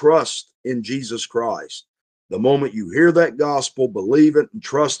you trust in Jesus Christ, the moment you hear that gospel, believe it, and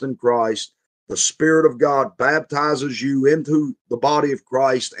trust in Christ, the Spirit of God baptizes you into the body of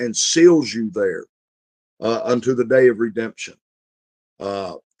Christ and seals you there unto the day of redemption.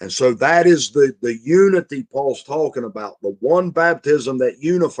 And so that is the unity Paul's talking about. The one baptism that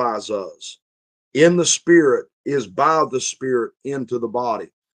unifies us in the Spirit is by the Spirit into the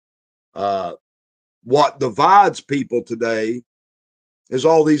body. What divides people today is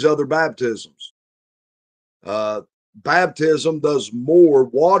all these other baptisms. Baptism does more,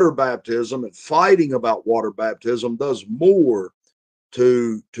 water baptism and fighting about water baptism does more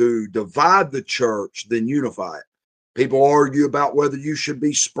to divide the church than unify it. People argue about whether you should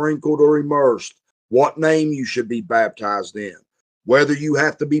be sprinkled or immersed, what name you should be baptized in, whether you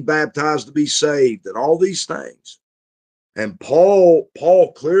have to be baptized to be saved, and all these things. And Paul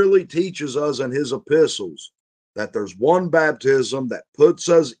clearly teaches us in his epistles that there's one baptism that puts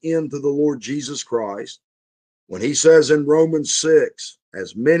us into the Lord Jesus Christ. When he says in Romans 6,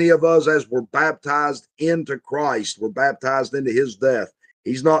 as many of us as were baptized into Christ, were baptized into his death,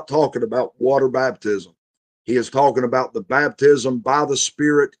 he's not talking about water baptism. He is talking about the baptism by the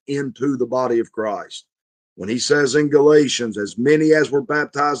Spirit into the body of Christ. When he says in Galatians, as many as were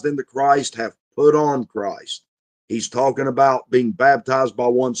baptized into Christ have put on Christ, he's talking about being baptized by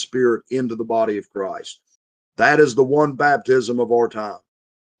one Spirit into the body of Christ. That is the one baptism of our time.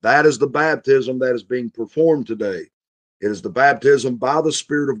 That is the baptism that is being performed today. It is the baptism by the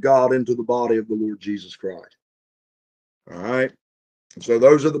Spirit of God into the body of the Lord Jesus Christ. All right. So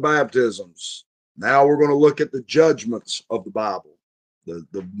those are the baptisms. Now we're going to look at the judgments of the Bible,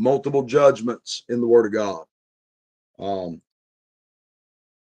 the multiple judgments in the Word of God.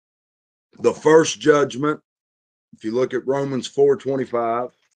 The first judgment, if you look at Romans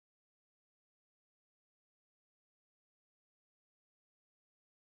 4:25,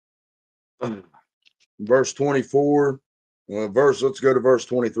 verse 24, let's go to verse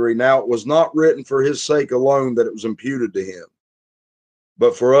 23. Now it was not written for his sake alone that it was imputed to him,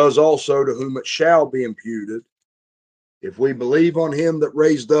 but for us also, to whom it shall be imputed, if we believe on him that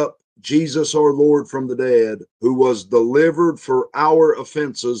raised up Jesus our Lord from the dead, who was delivered for our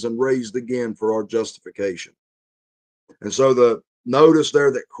offenses and raised again for our justification. And so notice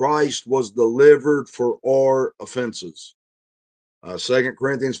there that Christ was delivered for our offenses. 2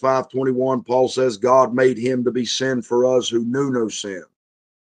 Corinthians 5:21, Paul says, God made him to be sin for us who knew no sin,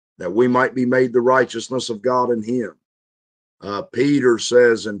 that we might be made the righteousness of God in him. Peter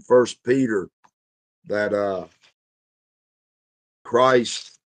says in 1 Peter that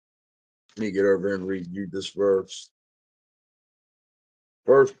Christ, let me get over here and read you this verse.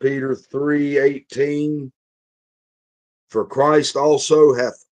 1 Peter 3:18, for Christ also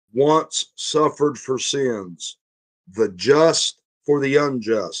hath once suffered for sins, the just for the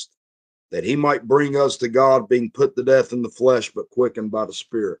unjust, that he might bring us to God, being put to death in the flesh, but quickened by the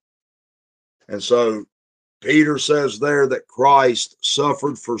Spirit. And so Peter says there that Christ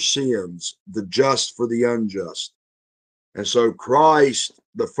suffered for sins, the just for the unjust. And so Christ,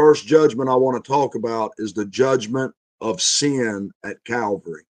 the first judgment I want to talk about is the judgment of sin at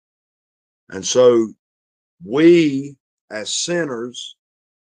Calvary. And so we as sinners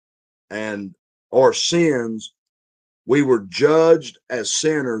and our sins, we were judged as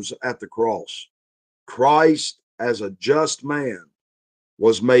sinners at the cross. Christ, as a just man,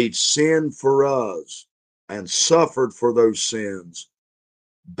 was made sin for us and suffered for those sins,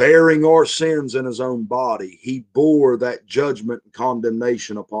 bearing our sins in his own body. He bore that judgment and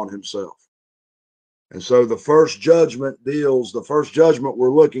condemnation upon himself. And so the first judgment we're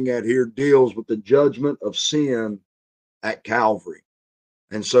looking at here deals with the judgment of sin at Calvary.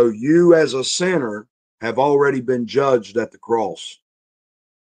 And so you as a sinner have already been judged at the cross.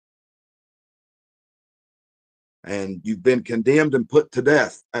 And you've been condemned and put to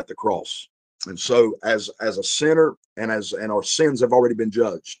death at the cross. And so as a sinner and our sins have already been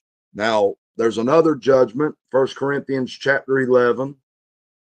judged. Now there's another judgment, 1 Corinthians chapter 11.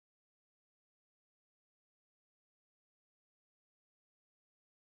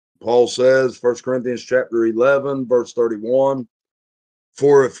 Paul says, 1 Corinthians chapter 11, verse 31,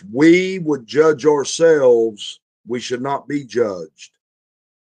 for if we would judge ourselves, we should not be judged.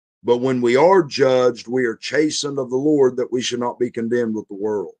 But when we are judged, we are chastened of the Lord, that we should not be condemned with the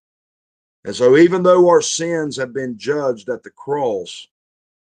world. And so even though our sins have been judged at the cross,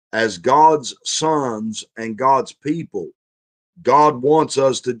 as God's sons and God's people, God wants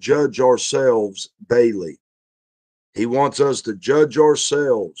us to judge ourselves daily. He wants us to judge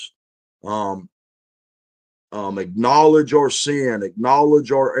ourselves, acknowledge our sin,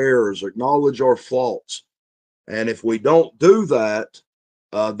 acknowledge our errors, acknowledge our faults. And if we don't do that,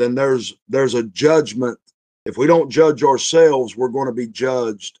 then there's a judgment. If we don't judge ourselves, we're going to be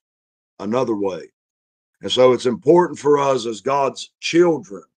judged another way. And so it's important for us as God's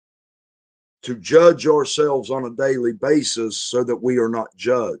children to judge ourselves on a daily basis so that we are not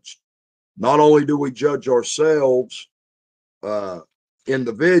judged. Not only do we judge ourselves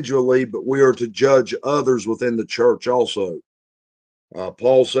individually, but we are to judge others within the church also.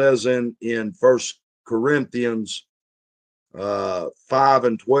 Paul says in 1 Corinthians 5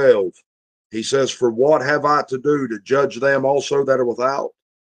 and 12, he says, for what have I to do to judge them also that are without?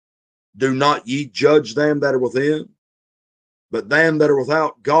 Do not ye judge them that are within? But them that are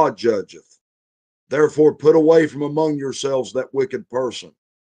without God judgeth. Therefore put away from among yourselves that wicked person.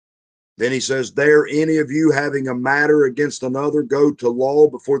 Then he says, dare any of you having a matter against another go to law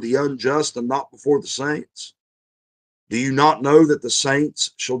before the unjust and not before the saints? Do you not know that the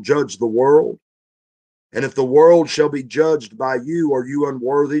saints shall judge the world? And if the world shall be judged by you, are you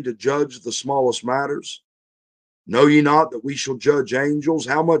unworthy to judge the smallest matters? Know ye not that we shall judge angels?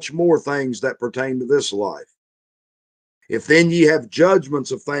 How much more things that pertain to this life? If then ye have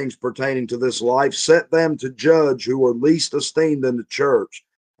judgments of things pertaining to this life, set them to judge who are least esteemed in the church.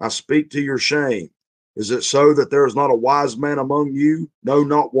 I speak to your shame. Is it so that there is not a wise man among you? No,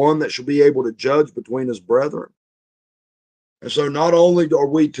 not one that shall be able to judge between his brethren. And so not only are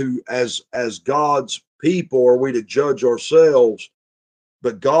we to, as God's people, are we to judge ourselves,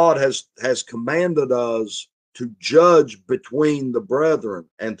 but God has commanded us to judge between the brethren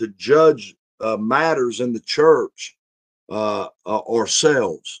and to judge matters in the church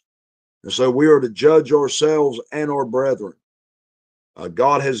ourselves. And so we are to judge ourselves and our brethren.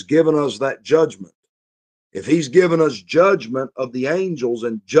 God has given us that judgment. If he's given us judgment of the angels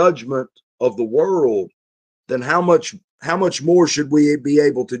and judgment of the world, then how much more should we be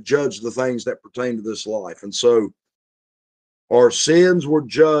able to judge the things that pertain to this life? And so our sins were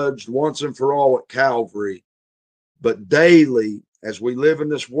judged once and for all at Calvary, but daily, as we live in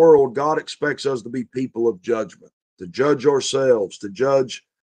this world, God expects us to be people of judgment, to judge ourselves, to judge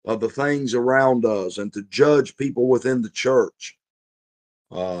the things around us, and to judge people within the church.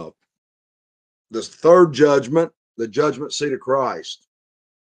 This third judgment, the judgment seat of Christ.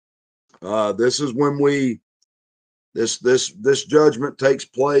 This is when this judgment takes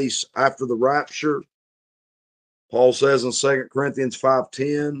place after the rapture. Paul says in 2 Corinthians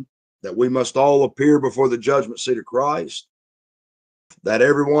 5:10 that we must all appear before the judgment seat of Christ, that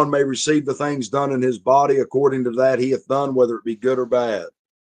everyone may receive the things done in his body according to that he hath done, whether it be good or bad.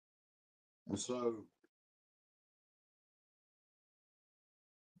 And so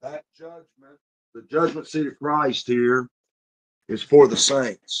that judgment, the judgment seat of Christ here, is for the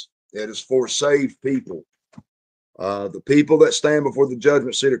saints. It is for saved people. The people that stand before the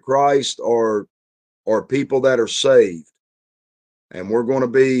judgment seat of Christ are people that are saved. And we're going to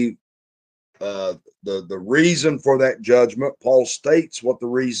be the reason for that judgment. Paul states what the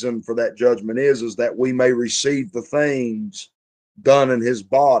reason for that judgment is that we may receive the things done in his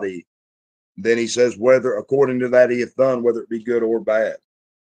body. Then he says, whether according to that he hath done, whether it be good or bad.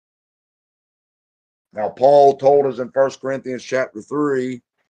 Now, Paul told us in 1 Corinthians chapter 3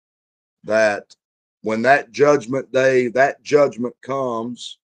 that when that judgment day, that judgment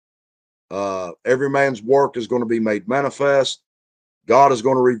comes, every man's work is going to be made manifest. God is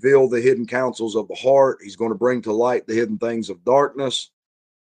going to reveal the hidden counsels of the heart. He's going to bring to light the hidden things of darkness.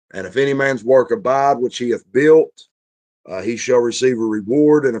 And if any man's work abide, which he hath built, he shall receive a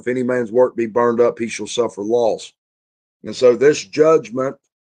reward. And if any man's work be burned up, he shall suffer loss. And so this judgment,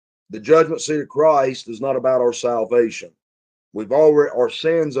 the judgment seat of Christ, is not about our salvation. Our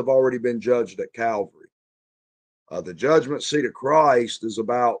sins have already been judged at Calvary. The judgment seat of Christ is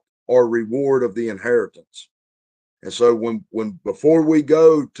about our reward of the inheritance. And so before we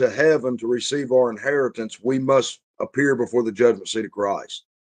go to heaven to receive our inheritance, we must appear before the judgment seat of Christ.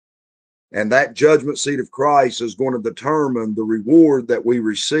 And that judgment seat of Christ is going to determine the reward that we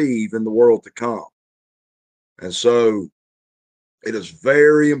receive in the world to come. And so it is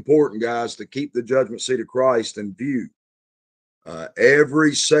very important, guys, to keep the judgment seat of Christ in view.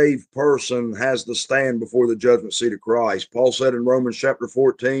 Every saved person has to stand before the judgment seat of Christ. Paul said in Romans chapter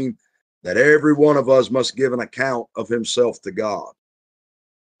 14 that every one of us must give an account of himself to God.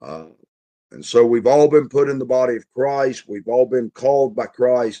 And so we've all been put in the body of Christ. We've all been called by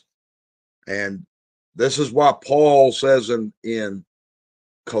Christ. And this is why Paul says in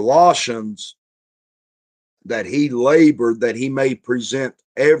Colossians that he labored that he may present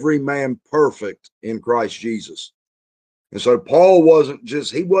every man perfect in Christ Jesus. And so Paul wasn't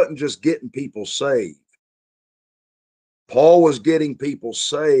just getting people saved. Paul was getting people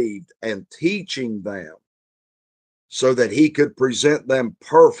saved and teaching them so that he could present them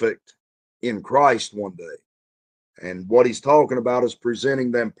perfect in Christ one day. And what he's talking about is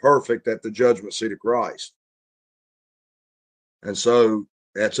presenting them perfect at the judgment seat of Christ. And so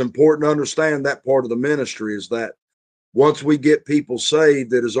that's important to understand that part of the ministry is that once we get people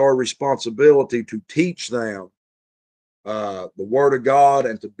saved, it is our responsibility to teach them the word of God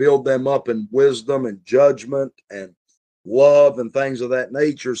and to build them up in wisdom and judgment and love and things of that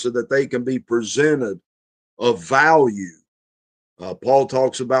nature so that they can be presented of value. Paul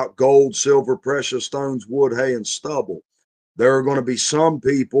talks about gold, silver, precious stones, wood, hay, and stubble. There are going to be some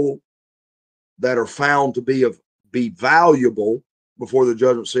people that are found to be valuable before the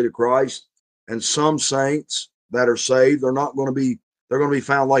judgment seat of Christ, and some saints that are saved they're going to be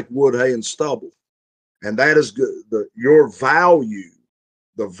found like wood, hay, and stubble. And that is good. Your value,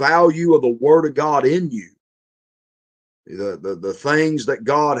 the value of the word of God in you, the things that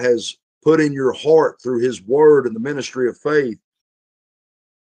God has put in your heart through his word and the ministry of faith,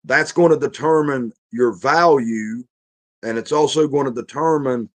 that's going to determine your value, and it's also going to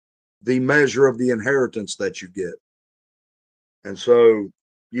determine the measure of the inheritance that you get. And so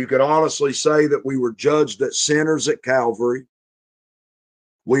you could honestly say that we were judged as sinners at Calvary.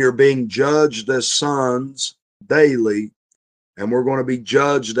 We are being judged as sons daily, and we're going to be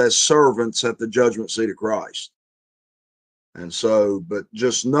judged as servants at the judgment seat of Christ. And so, but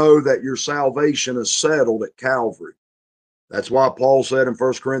just know that your salvation is settled at Calvary. That's why Paul said in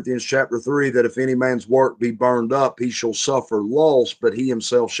 1 Corinthians chapter 3 that if any man's work be burned up, he shall suffer loss, but he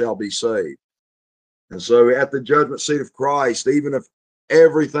himself shall be saved. And so at the judgment seat of Christ, even if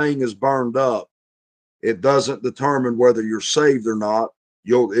everything is burned up, it doesn't determine whether you're saved or not.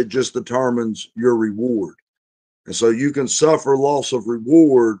 It just determines your reward. And so you can suffer loss of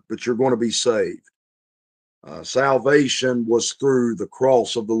reward, but you're going to be saved. Salvation was through the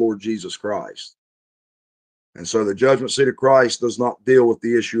cross of the Lord Jesus Christ. And so the judgment seat of Christ does not deal with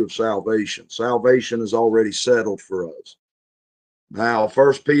the issue of salvation. Salvation is already settled for us. Now,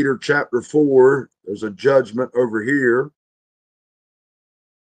 1 Peter chapter 4, there's a judgment over here.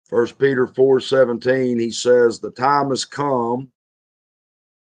 1 Peter 4:17, he says, the time has come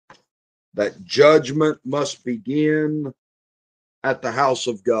that judgment must begin at the house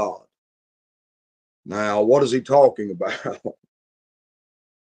of God. Now, what is he talking about?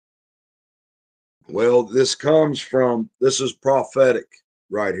 Well, this is prophetic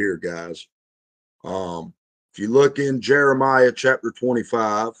right here, guys. If you look in Jeremiah chapter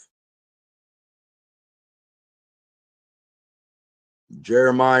 25,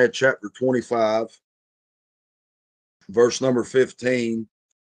 Jeremiah chapter 25, verse number 15,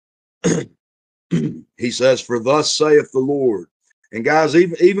 he says, for thus saith the Lord. And guys,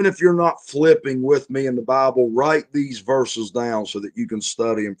 even if you're not flipping with me in the Bible, write these verses down so that you can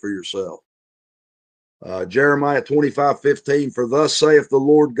study them for yourself. Jeremiah 25:15, for thus saith the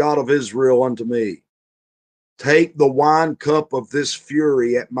Lord God of Israel unto me, take the wine cup of this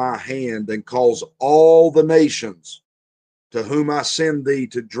fury at my hand and cause all the nations to whom I send thee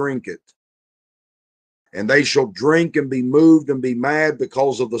to drink it. And they shall drink and be moved and be mad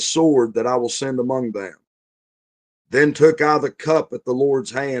because of the sword that I will send among them. Then took I the cup at the Lord's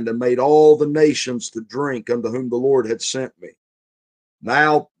hand and made all the nations to drink unto whom the Lord had sent me.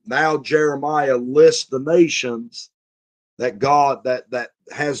 Now Jeremiah lists the nations that God that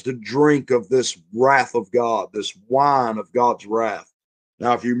has to drink of this wrath of God, this wine of God's wrath.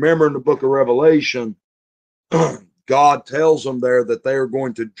 Now, if you remember in the book of Revelation, God tells them there that they are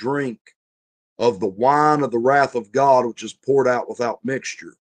going to drink of the wine of the wrath of God, which is poured out without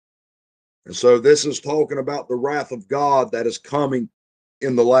mixture. And so this is talking about the wrath of God that is coming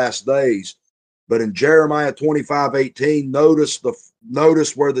in the last days. But in Jeremiah 25:18,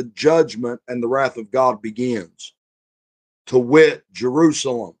 notice where the judgment and the wrath of God begins. To wit,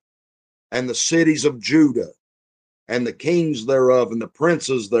 Jerusalem and the cities of Judah and the kings thereof and the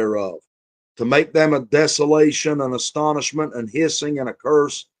princes thereof, to make them a desolation, an astonishment, and hissing, and a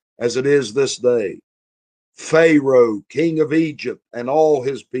curse, as it is this day. Pharaoh, king of Egypt, and all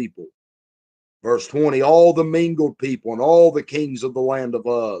his people, Verse 20, all the mingled people and all the kings of the land of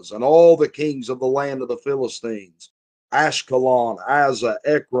Uz and all the kings of the land of the Philistines, Ashkelon, Azza,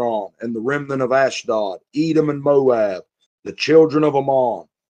 Ekron, and the remnant of Ashdod, Edom and Moab, the children of Ammon,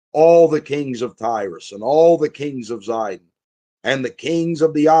 all the kings of Tyrus and all the kings of Zidon, and the kings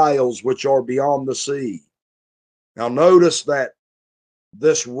of the isles which are beyond the sea. Now notice that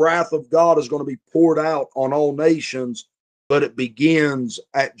this wrath of God is going to be poured out on all nations, but it begins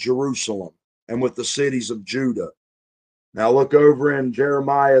at Jerusalem and with the cities of Judah. Now look over in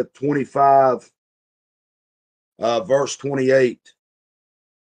Jeremiah 25, verse 28.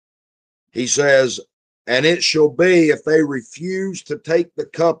 He says, and it shall be, if they refuse to take the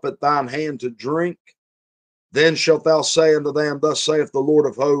cup at thine hand to drink, then shalt thou say unto them, thus saith the Lord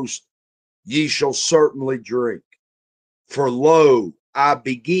of hosts, ye shall certainly drink. For lo, I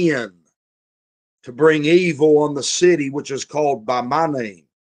begin to bring evil on the city which is called by my name.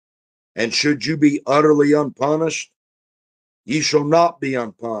 And should you be utterly unpunished, ye shall not be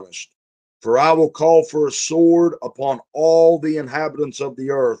unpunished. For I will call for a sword upon all the inhabitants of the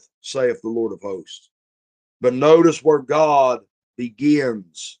earth, saith the Lord of hosts. But notice where God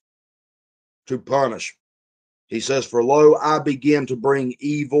begins to punish. He says, for lo, I begin to bring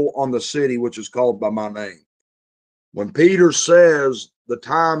evil on the city which is called by my name. When Peter says the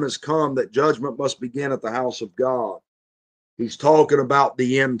time has come that judgment must begin at the house of God, he's talking about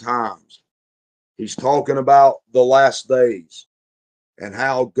the end times. He's talking about the last days and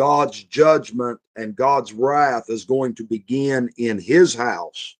how God's judgment and God's wrath is going to begin in his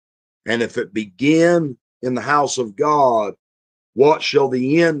house. And if it begin in the house of God, what shall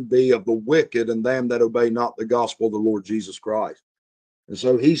the end be of the wicked and them that obey not the gospel of the Lord Jesus Christ? And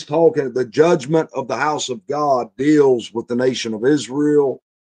so he's talking, the judgment of the house of God deals with the nation of Israel,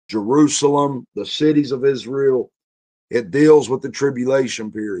 Jerusalem, the cities of Israel. It deals with the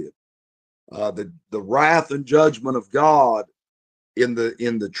tribulation period. The wrath and judgment of God in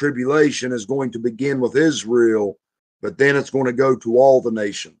the tribulation is going to begin with Israel, but then it's going to go to all the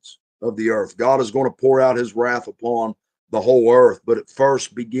nations of the earth. God is going to pour out his wrath upon the whole earth, but it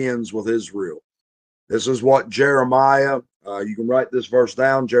first begins with Israel. This is what Jeremiah, you can write this verse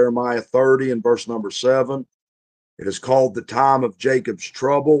down, Jeremiah 30 and verse number 7. It is called the time of Jacob's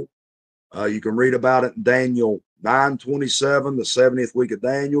trouble. You can read about it in Daniel 9:27, the 70th week of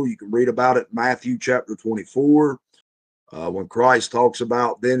Daniel. You can read about it in Matthew chapter 24. When Christ talks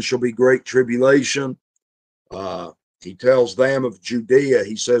about then shall be great tribulation, he tells them of Judea,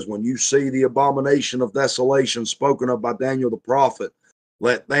 he says, when you see the abomination of desolation spoken of by Daniel the prophet,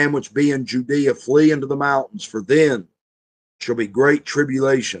 let them which be in Judea flee into the mountains, for then shall be great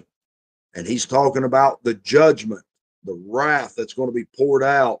tribulation. And he's talking about the judgment, the wrath that's going to be poured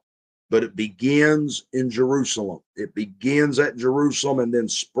out, but it begins in Jerusalem. It begins at Jerusalem and then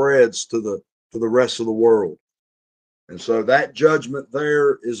spreads to the rest of the world. And so that judgment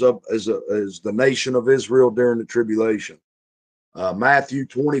there is the nation of Israel during the tribulation. Matthew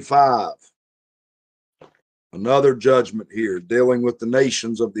 25, another judgment here dealing with the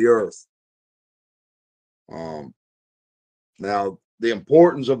nations of the earth. Now, the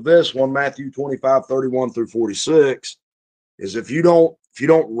importance of this one, Matthew 25, 31 through 46, is if you don't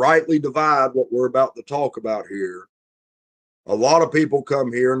rightly divide what we're about to talk about here, a lot of people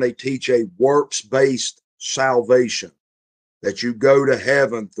come here and they teach a works-based salvation, that you go to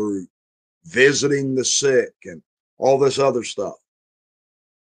heaven through visiting the sick and all this other stuff.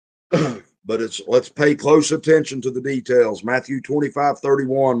 But let's pay close attention to the details. Matthew 25,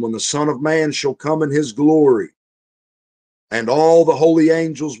 31, when the Son of Man shall come in his glory and all the holy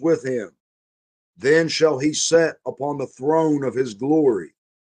angels with him, then shall he sit upon the throne of his glory.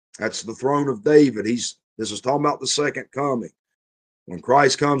 That's the throne of David. This is talking about the second coming. When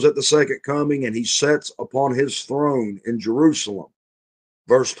Christ comes at the second coming and he sits upon his throne in Jerusalem.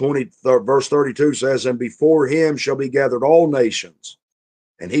 Verse 32 says, and before him shall be gathered all nations,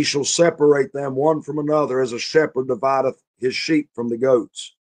 and he shall separate them one from another, as a shepherd divideth his sheep from the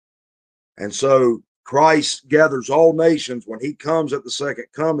goats. And so Christ gathers all nations when he comes at the second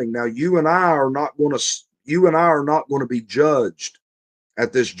coming. Now you and I are not going to be judged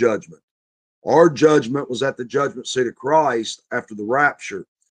at this judgment. Our judgment was at the judgment seat of Christ after the rapture.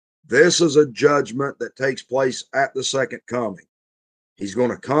 This is a judgment that takes place at the second coming. He's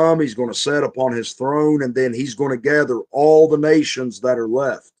going to come, he's going to sit upon his throne, and then he's going to gather all the nations that are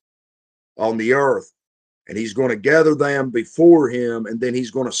left on the earth, and he's going to gather them before him, and then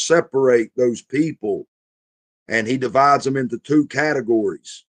he's going to separate those people, and he divides them into two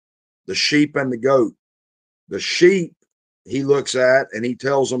categories, the sheep and the goat. The sheep he looks at and he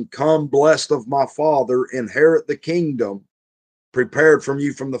tells them, come blessed of my Father, inherit the kingdom prepared from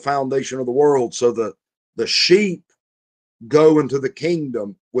you from the foundation of the world. So the sheep go into the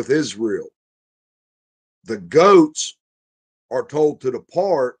kingdom with Israel. The goats are told to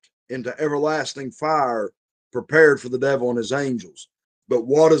depart into everlasting fire, prepared for the devil and his angels. But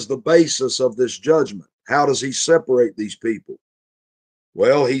what is the basis of this judgment? How does he separate these people?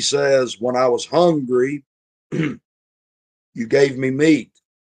 Well, he says, when I was hungry, you gave me meat.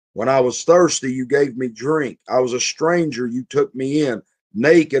 When I was thirsty, you gave me drink. I was a stranger, you took me in.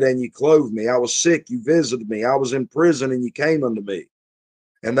 Naked, and you clothed me. I was sick, you visited me. I was in prison, and you came unto me.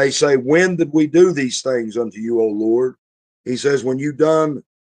 And they say, when did we do these things unto you, O Lord? He says, when you done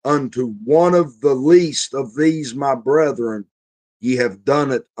unto one of the least of these my brethren, ye have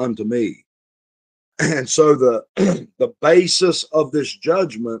done it unto me. And so the basis of this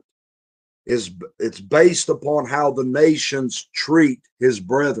judgment is, it's based upon how the nations treat his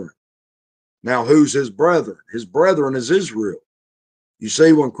brethren. Now, who's his brethren? His brethren is Israel. You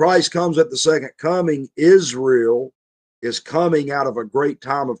see, when Christ comes at the second coming, Israel is coming out of a great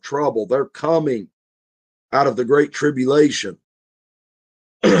time of trouble. They're coming out of the great tribulation.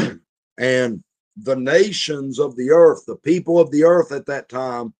 And the nations of the earth, the people of the earth at that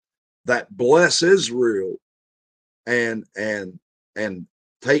time that bless Israel and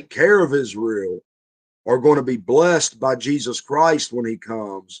take care of Israel are going to be blessed by Jesus Christ when he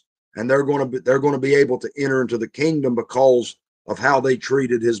comes, and they're going to be able to enter into the kingdom because of how they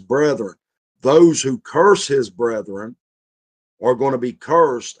treated his brethren. Those who curse his brethren are going to be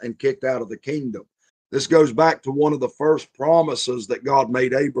cursed and kicked out of the kingdom. This goes back to one of the first promises that God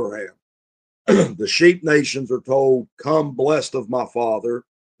made Abraham. The sheep nations are told, come blessed of my father.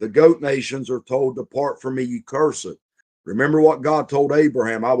 The goat nations are told, depart from me, you cursed. Remember what God told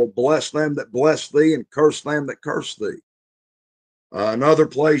Abraham, I will bless them that bless thee and curse them that curse thee. Another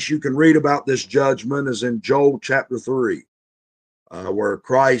place you can read about this judgment is in Joel chapter 3, where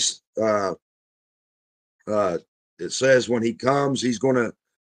Christ, it says when he comes, he's going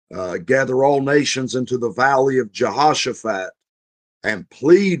to gather all nations into the valley of Jehoshaphat and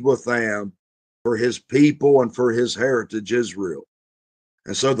plead with them for his people and for his heritage Israel.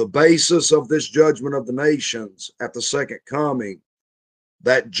 And so the basis of this judgment of the nations at the second coming,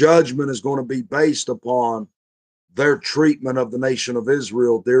 that judgment is going to be based upon their treatment of the nation of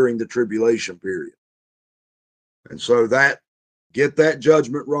Israel during the tribulation period. And so get that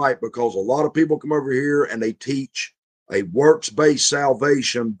judgment right, because a lot of people come over here and they teach a works-based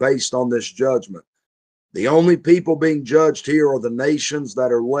salvation based on this judgment. The only people being judged here are the nations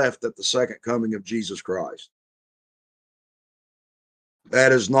that are left at the second coming of Jesus Christ.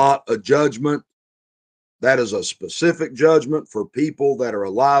 That is not a judgment. That is a specific judgment for people that are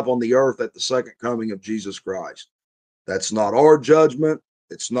alive on the earth at the second coming of Jesus Christ. That's not our judgment.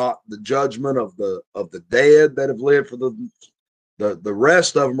 It's not the judgment of the dead that have lived. For the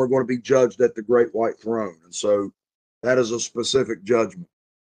rest of them are going to be judged at the great white throne. And so that is a specific judgment.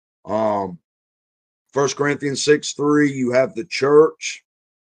 1 Corinthians 6:3, you have the church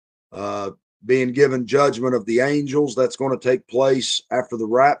being given judgment of the angels. That's going to take place after the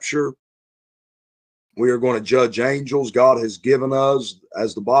rapture. We are going to judge angels. God has given us,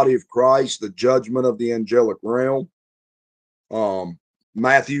 as the body of Christ, the judgment of the angelic realm.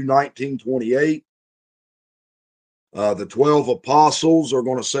 Matthew 19:28. The 12 apostles are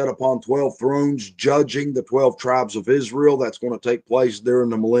going to sit upon 12 thrones judging the 12 tribes of Israel. That's going to take place during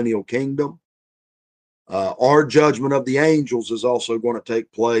the millennial kingdom. Our judgment of the angels is also going to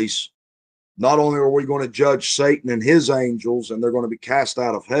take place. Not only are we going to judge Satan and his angels, and they're going to be cast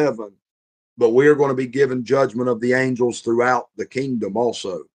out of heaven, but we are going to be given judgment of the angels throughout the kingdom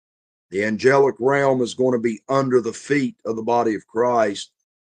also. The angelic realm is going to be under the feet of the body of Christ.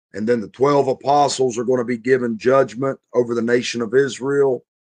 And then the 12 apostles are going to be given judgment over the nation of Israel.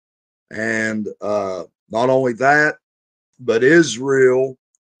 And not only that, but Israel,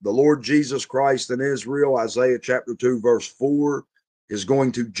 the Lord Jesus Christ in Israel, Isaiah chapter 2, verse 4, is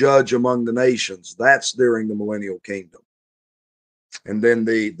going to judge among the nations. That's during the millennial kingdom. And then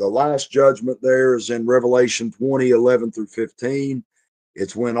the last judgment there is in Revelation 20:11 through 15.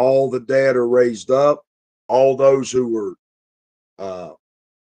 It's when all the dead are raised up, all those who were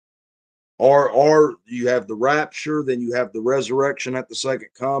you have the rapture, then you have the resurrection at the second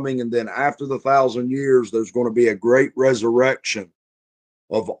coming, and then after the 1,000 years, there's going to be a great resurrection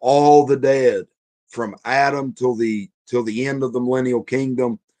of all the dead from Adam till the end of the millennial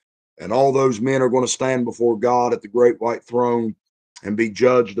kingdom, and all those men are going to stand before God at the great white throne and be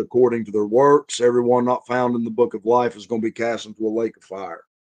judged according to their works. Everyone not found in the book of life is going to be cast into a lake of fire.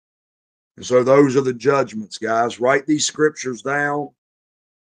 And so those are the judgments, guys. Write these scriptures down.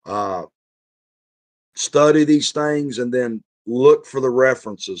 Study these things, and then look for the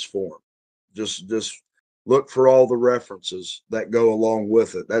references for them. Just look for all the references that go along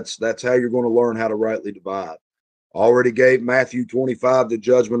with it. That's how you're going to learn how to rightly divide. Already gave Matthew 25, the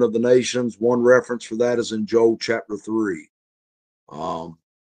judgment of the nations. One reference for that is in Joel chapter 3. And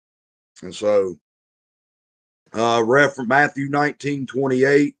so, Matthew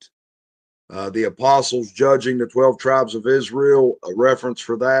 19:28, the apostles judging the 12 tribes of Israel. A reference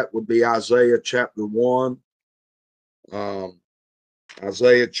for that would be Isaiah chapter 1.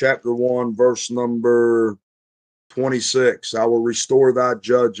 Isaiah chapter 1, verse number 26. I will restore thy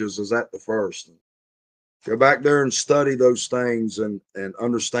judges. Is that the first? Go back there and study those things and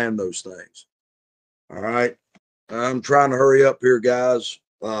understand those things. All right. I'm trying to hurry up here, guys.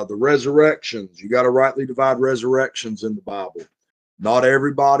 The resurrections, you got to rightly divide resurrections in the Bible. Not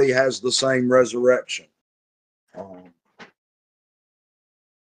everybody has the same resurrection. You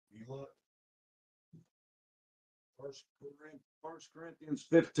look, 1 Corinthians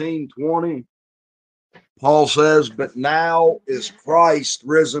 15:20. Paul says, but now is Christ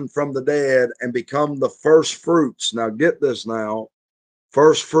risen from the dead and become the first fruits. Now get this now.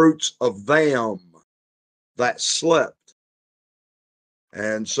 First fruits of them that slept.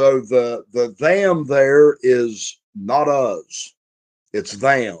 And so the them there is not us. It's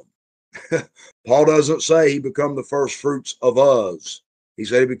them. Paul doesn't say he become the first fruits of us. He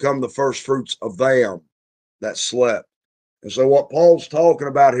said he become the first fruits of them that slept. And so what Paul's talking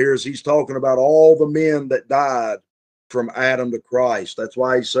about here is he's talking about all the men that died from Adam to Christ. That's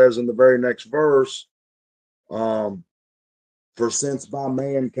why he says in the very next verse, for since by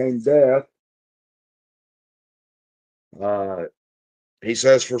man came death, he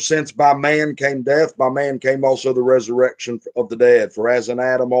says, for since by man came death, by man came also the resurrection of the dead. For as in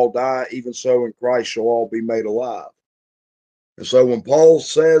Adam all die, even so in Christ shall all be made alive. And so when Paul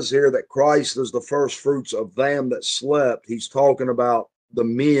says here that Christ is the first fruits of them that slept, he's talking about the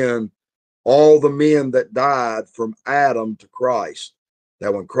men, all the men that died from Adam to Christ.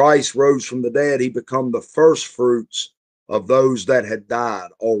 That when Christ rose from the dead, he became the first fruits of those that had died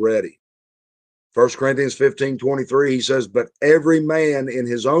already. 1 Corinthians 15:23, he says, but every man in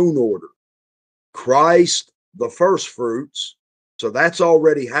his own order, Christ the first fruits. So that's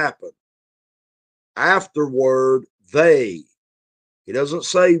already happened. Afterward, they. He doesn't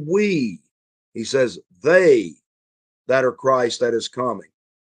say we. He says they that are Christ that is coming.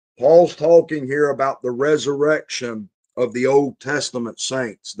 Paul's talking here about the resurrection of the Old Testament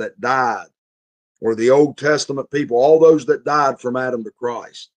saints that died, or the Old Testament people, all those that died from Adam to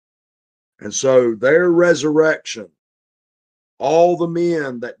Christ. And so their resurrection, all the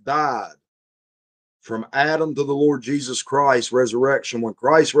men that died from Adam to the Lord Jesus Christ, resurrection, when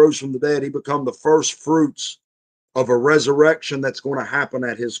Christ rose from the dead, he became the first fruits of a resurrection that's going to happen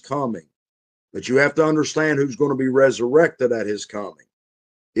at his coming. But you have to understand who's going to be resurrected at his coming.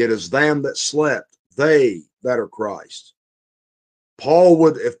 It is them that slept, they that are Christ.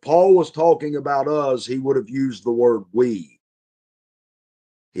 If Paul was talking about us, he would have used the word we.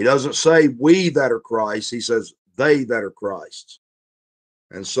 He doesn't say we that are Christ, he says they that are Christ's.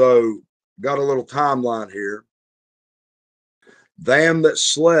 And so, got a little timeline here. Them that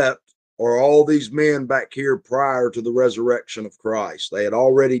slept are all these men back here prior to the resurrection of Christ. They had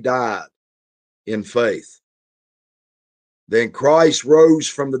already died in faith. Then Christ rose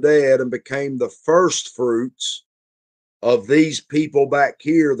from the dead and became the first fruits of these people back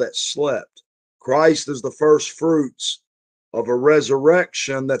here that slept. Christ is the first fruits of a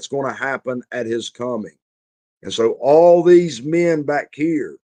resurrection that's going to happen at his coming. And so all these men back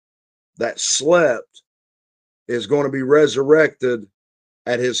here that slept is going to be resurrected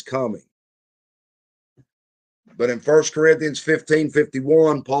at his coming. But in 1 Corinthians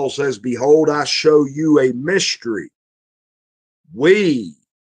 15:51, Paul says, behold, I show you a mystery. We.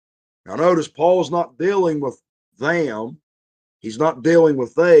 Now notice Paul's not dealing with them. He's not dealing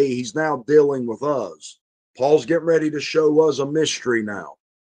with they. He's now dealing with us. Paul's getting ready to show us a mystery now.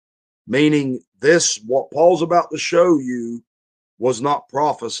 Meaning this, what Paul's about to show you was not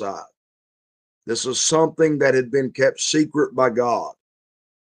prophesied. This is something that had been kept secret by God.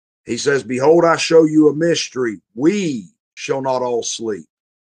 He says, behold, I show you a mystery. We shall not all sleep,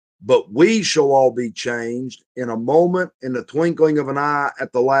 but we shall all be changed in a moment, in the twinkling of an eye,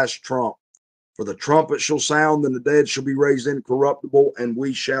 at the last trump. For the trumpet shall sound, and the dead shall be raised incorruptible, and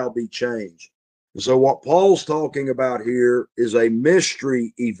we shall be changed. And so what Paul's talking about here is a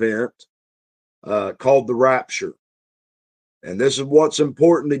mystery event called the rapture. And this is what's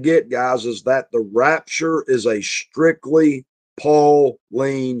important to get, guys, is that the rapture is a strictly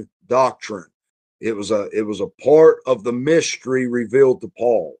Pauline doctrine. It was a part of the mystery revealed to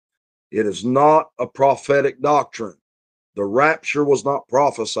Paul. It is not a prophetic doctrine. The rapture was not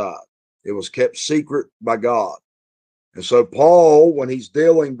prophesied. It was kept secret by God. And so Paul, when he's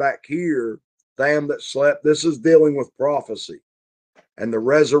dealing back here, them that slept, this is dealing with prophecy and the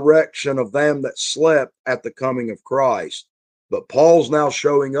resurrection of them that slept at the coming of Christ. But Paul's now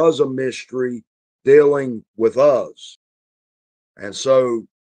showing us a mystery dealing with us. And so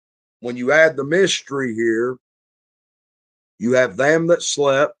when you add the mystery here, you have them that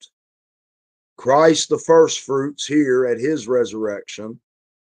slept, Christ the first fruits here at his resurrection.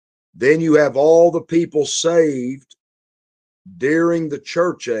 Then you have all the people saved during the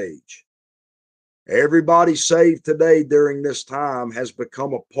church age. Everybody saved today during this time has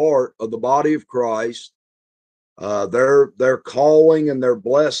become a part of the body of Christ. Their calling and their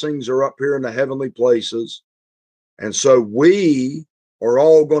blessings are up here in the heavenly places. And so we are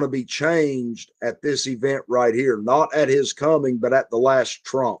all going to be changed at this event right here, not at his coming, but at the last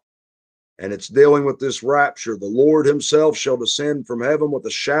trump. And it's dealing with this rapture. The Lord himself shall descend from heaven with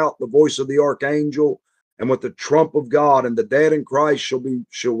a shout, the voice of the archangel, and with the trump of God, and the dead in Christ shall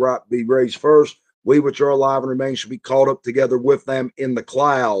be raised first. We which are alive and remain shall be caught up together with them in the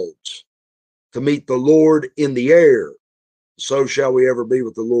clouds to meet the Lord in the air. So shall we ever be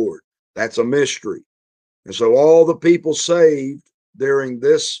with the Lord. That's a mystery. And so all the people saved during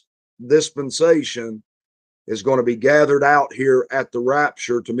this dispensation is going to be gathered out here at the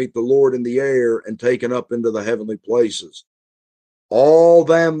rapture to meet the Lord in the air and taken up into the heavenly places. All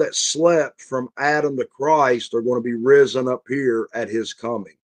them that slept from Adam to Christ are going to be risen up here at his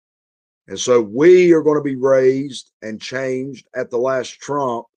coming. And so we are going to be raised and changed at the last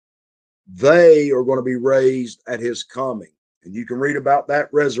trump. They are going to be raised at his coming. And you can read about that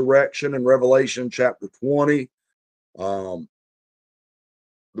resurrection in Revelation chapter 20.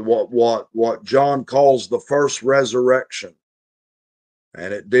 What John calls the first resurrection.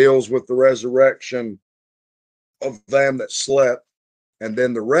 And it deals with the resurrection of them that slept. And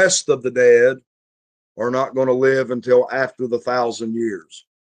then the rest of the dead are not going to live until after the 1,000 years.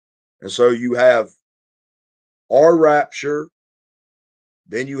 And so you have our rapture,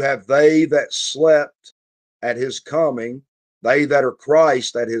 then you have they that slept at his coming, they that are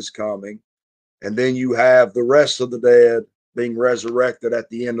Christ at his coming, and then you have the rest of the dead being resurrected at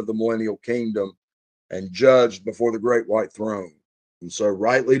the end of the millennial kingdom and judged before the great white throne. And so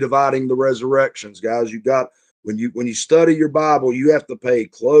rightly dividing the resurrections, guys, you got, when you study your Bible, you have to pay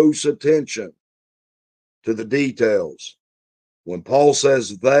close attention to the details. When Paul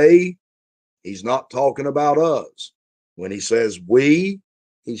says they, he's not talking about us. When he says we,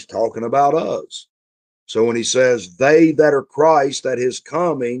 he's talking about us. So when he says they that are Christ at his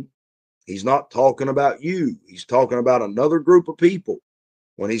coming, he's not talking about you. He's talking about another group of people.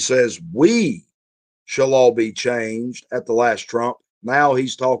 When he says we shall all be changed at the last trump, now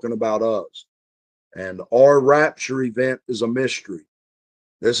he's talking about us. And our rapture event is a mystery.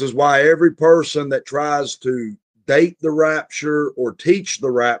 This is why every person that tries to date the rapture or teach the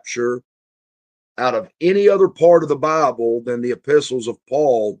rapture out of any other part of the Bible than the epistles of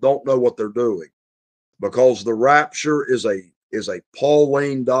Paul don't know what they're doing, because the rapture is a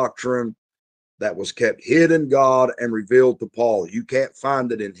Pauline doctrine that was kept hid in God and revealed to Paul. You can't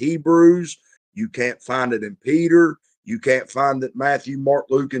find it in Hebrews. You can't find it in Peter. You can't find it in Matthew, Mark,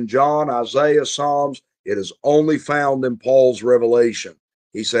 Luke, and John, Isaiah, Psalms. It is only found in Paul's revelation.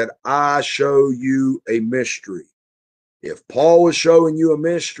 He said, I show you a mystery. If Paul is showing you a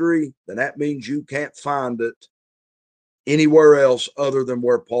mystery, then that means you can't find it anywhere else other than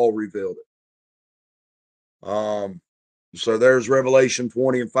where Paul revealed it. So there's Revelation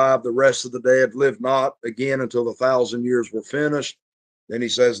 20:5. The rest of the dead live not again until the 1,000 years were finished. Then he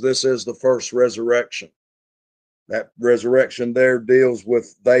says, this is the first resurrection. That resurrection there deals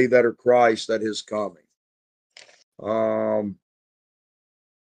with they that are Christ at his coming.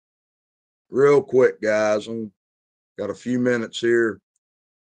 Real quick, guys, got a few minutes here.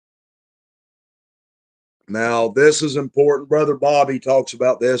 Now, this is important. Brother Bobby talks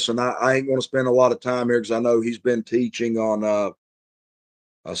about this, and I ain't going to spend a lot of time here because I know he's been teaching on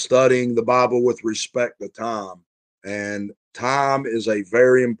studying the Bible with respect to time. And time is a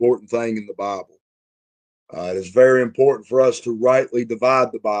very important thing in the Bible. It is very important for us to rightly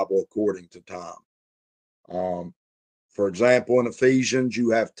divide the Bible according to time. For example, in Ephesians, you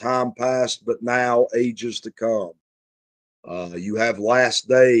have time past, but now ages to come. You have last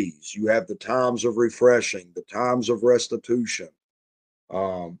days. You have the times of refreshing, the times of restitution.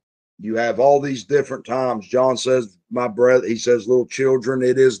 You have all these different times. John says, my brother, he says, little children,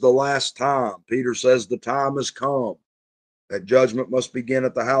 it is the last time. Peter says, the time has come. That judgment must begin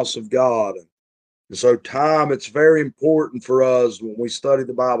at the house of God. And so time, it's very important for us when we study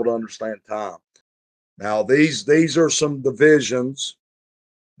the Bible to understand time. Now, these are some divisions.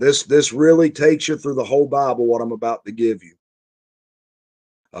 This really takes you through the whole Bible, what I'm about to give you.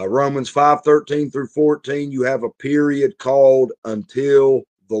 Romans 5:13 through 14, you have a period called until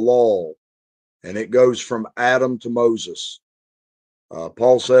the law, and it goes from Adam to Moses.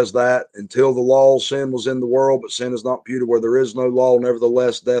 Paul says that until the law, sin was in the world, but sin is not imputed where there is no law.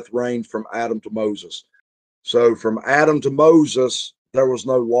 Nevertheless, death reigned from Adam to Moses. So from Adam to Moses, there was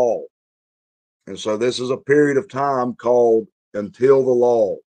no law. And so this is a period of time called until the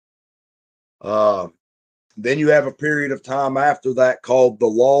law. Then you have a period of time after that called the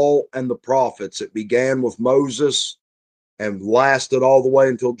law and the prophets. It began with Moses and lasted all the way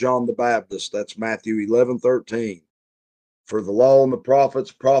until John the Baptist. That's Matthew 11:13. For the law and the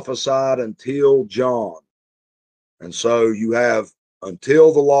prophets prophesied until John. And so you have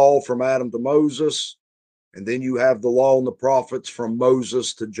until the law from Adam to Moses, and then you have the law and the prophets from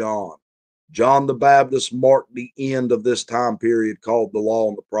Moses to John. John the Baptist marked the end of this time period called the law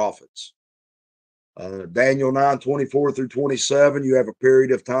and the prophets. Daniel 9:24 through 27, you have a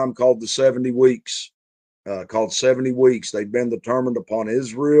period of time called the 70 weeks. Called 70 weeks. They've been determined upon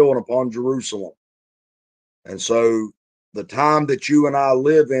Israel and upon Jerusalem. And so the time that you and I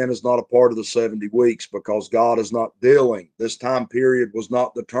live in is not a part of the 70 weeks because God is not dealing. This time period was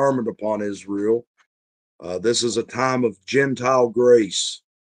not determined upon Israel. This is a time of Gentile grace.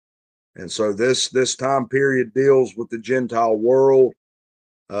 And so this time period deals with the Gentile world.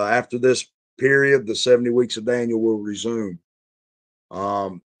 After this period, the 70 weeks of Daniel will resume.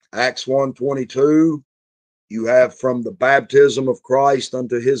 Acts 1:22, you have from the baptism of Christ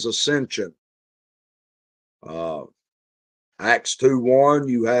unto his ascension. Acts 2:1,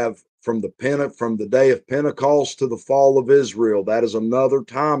 you have from the day of Pentecost to the fall of Israel. That is another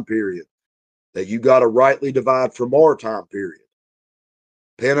time period that you got to rightly divide from our time period.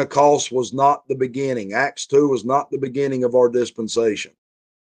 Pentecost was not the beginning. Acts 2 was not the beginning of our dispensation.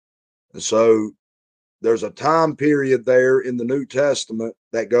 And so there's a time period there in the New Testament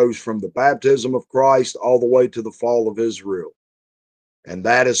that goes from the baptism of Christ all the way to the fall of Israel. And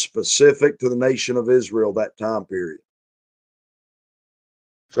that is specific to the nation of Israel, that time period.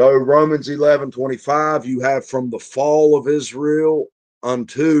 So Romans 11:25, you have from the fall of Israel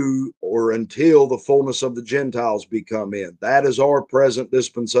until the fullness of the Gentiles be come in. That is our present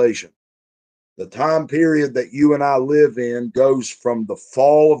dispensation. The time period that you and I live in goes from the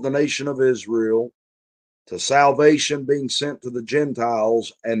fall of the nation of Israel to salvation being sent to the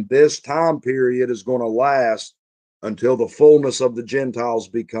Gentiles, and this time period is going to last until the fullness of the Gentiles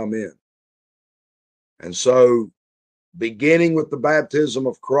be come in. And so beginning with the baptism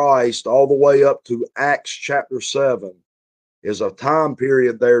of Christ all the way up to Acts chapter 7 is a time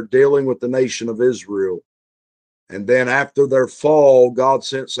period there dealing with the nation of Israel. And then after their fall, God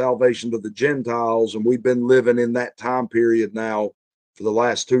sent salvation to the Gentiles, and we've been living in that time period now for the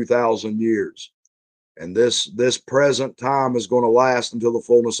last 2,000 years. And this present time is going to last until the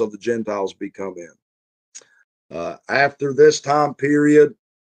fullness of the Gentiles be come in. After this time period,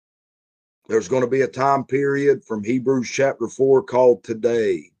 there's going to be a time period from Hebrews chapter 4 called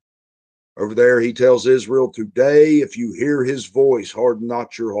today. Over there, he tells Israel, today, if you hear his voice, harden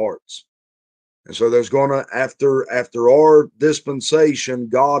not your hearts. And so there's going to, after our dispensation,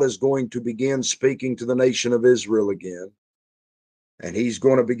 God is going to begin speaking to the nation of Israel again. And he's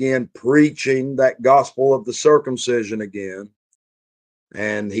going to begin preaching that gospel of the circumcision again.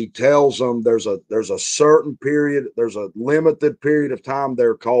 And he tells them there's a certain period, there's a limited period of time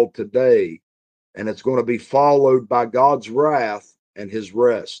there called today, and it's going to be followed by God's wrath and his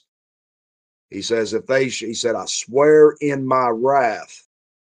rest. He says, he said, I swear in my wrath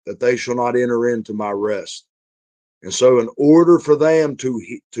that they shall not enter into my rest. And so in order for them to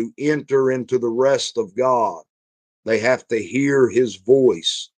enter into the rest of God, they have to hear his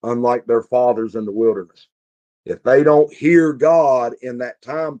voice, unlike their fathers in the wilderness. If they don't hear God in that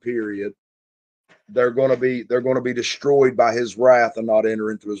time period, they're going to be destroyed by his wrath and not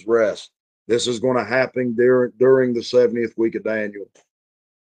enter into his rest. This is going to happen during the 70th week of Daniel.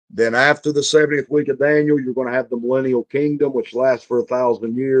 Then after the 70th week of Daniel, you're going to have the millennial kingdom, which lasts for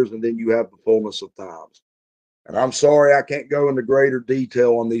 1,000 years, and then you have the fullness of times. And I'm sorry I can't go into greater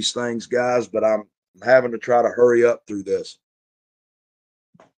detail on these things, guys, but I'm having to try to hurry up through this.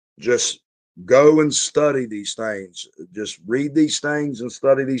 Just go and study these things. Just read these things and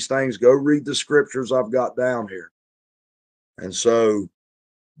study these things. Go read the scriptures I've got down here. And so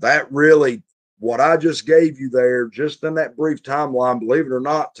that really, what I just gave you there, just in that brief timeline, believe it or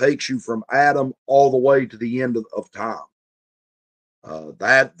not, takes you from Adam all the way to the end of time.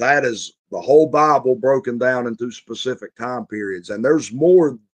 That is the whole Bible broken down into specific time periods. And there's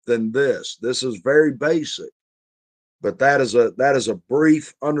more than this. This is very basic, but that is a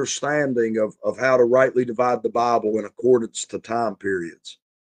brief understanding of how to rightly divide the Bible in accordance to time periods.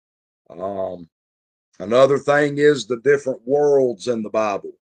 Another thing is the different worlds in the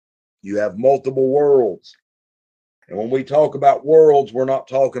Bible. You have multiple worlds. And when we talk about worlds, we're not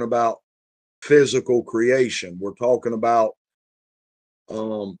talking about physical creation. We're talking about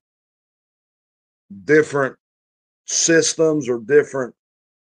different systems or different,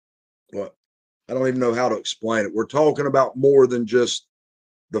 well, I don't even know how to explain it. We're talking about more than just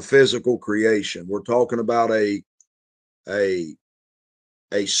the physical creation. We're talking about a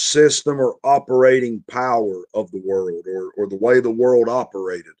system or operating power of the world, or the way the world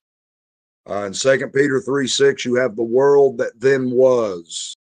operated. In 2 Peter 3:6, you have the world that then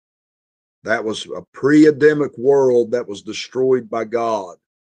was. That was a pre-Adamic world that was destroyed by God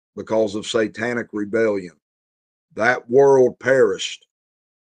because of satanic rebellion. That world perished.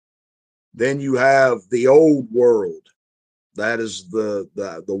 Then you have the old world. That is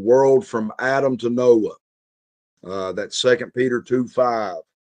the world from Adam to Noah. That's 2 Peter 2:5.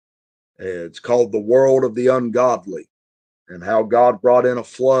 It's called the world of the ungodly, and how God brought in a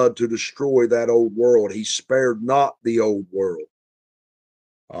flood to destroy that old world. He spared not the old world.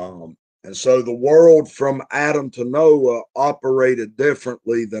 And so the world from Adam to Noah operated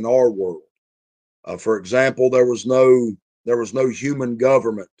differently than our world. For example, there was no human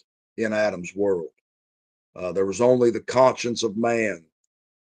government in Adam's world. There was only the conscience of man.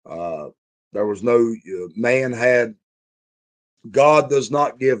 There was no God does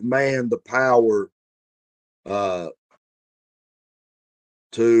not give man the power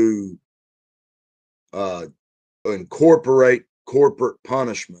to incorporate corporate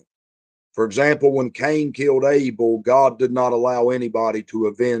punishment. For example, when Cain killed Abel, God did not allow anybody to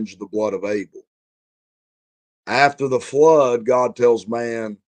avenge the blood of Abel. After the flood, God tells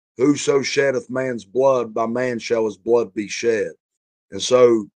man, whoso sheddeth man's blood, by man shall his blood be shed. And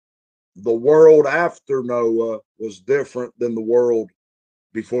so the world after Noah was different than the world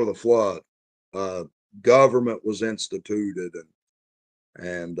before the flood. Government was instituted,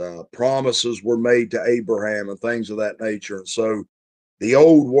 and promises were made to Abraham and things of that nature. And so the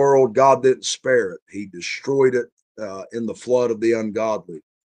old world, God didn't spare it. He destroyed it in the flood of the ungodly.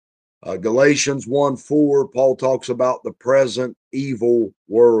 Galatians 1:4, Paul talks about the present evil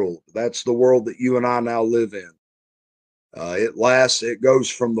world. That's the world that you and I now live in. It goes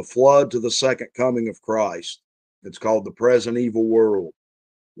from the flood to the second coming of Christ. It's called the present evil world.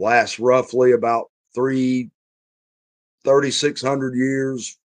 Lasts roughly about 3,600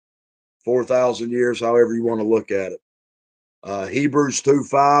 years, 4,000 years, however you want to look at it. Hebrews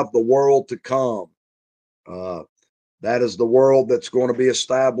 2:5, the world to come. That is the world that's going to be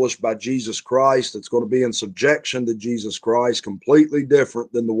established by Jesus Christ. It's going to be in subjection to Jesus Christ, completely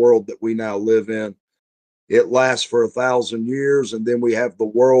different than the world that we now live in. It lasts for 1,000 years, and then we have the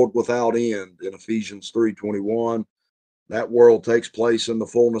world without end in Ephesians 3:21. That world takes place in the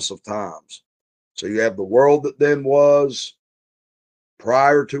fullness of times. So you have the world that then was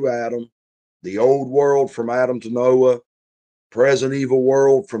prior to Adam, the old world from Adam to Noah, present evil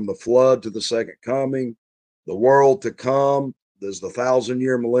world from the flood to the second coming, the world to come. There's the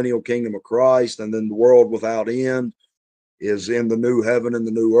 1,000-year millennial kingdom of Christ, and then the world without end is in the new heaven and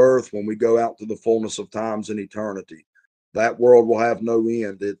the new earth when we go out to the fullness of times in eternity. That world will have no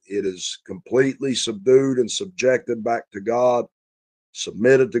end. It is completely subdued and subjected back to God,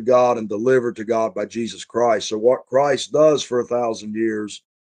 submitted to God, and delivered to God by Jesus Christ. So what Christ does for 1,000 years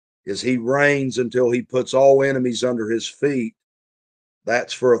is he reigns until he puts all enemies under his feet.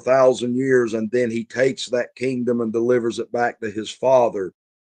 That's for 1,000 years, and then he takes that kingdom and delivers it back to his Father,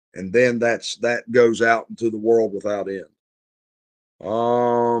 and then that goes out into the world without end.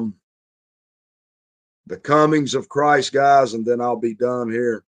 The comings of Christ, guys, and then I'll be done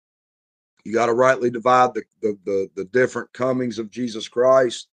here. You got to rightly divide the different comings of Jesus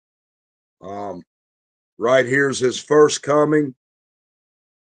Christ. Right here's his first coming.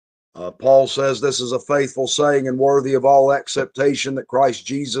 Paul says, this is a faithful saying and worthy of all acceptation, that Christ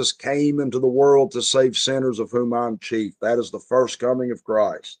Jesus came into the world to save sinners, of whom I'm chief. That is the first coming of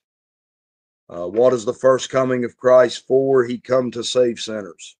Christ. What is the first coming of Christ for? He come to save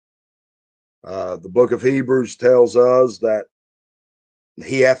sinners. The book of Hebrews tells us that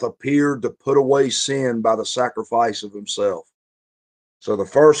he hath appeared to put away sin by the sacrifice of himself. So the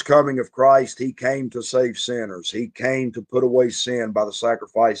first coming of Christ, he came to save sinners. He came to put away sin by the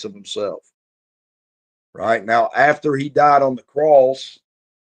sacrifice of himself. Right now, after he died on the cross,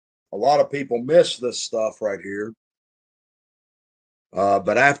 a lot of people miss this stuff right here.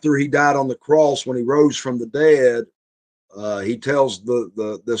 But after he died on the cross, when he rose from the dead, he tells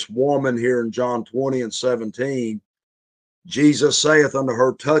this woman here in John 20 and 17, Jesus saith unto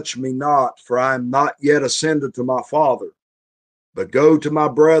her, touch me not, for I am not yet ascended to my Father. But go to my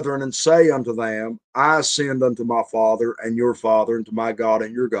brethren and say unto them, I ascend unto my Father and your Father, and to my God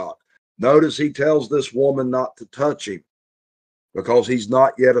and your God. Notice he tells this woman not to touch him because he's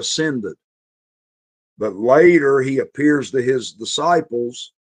not yet ascended. But later he appears to his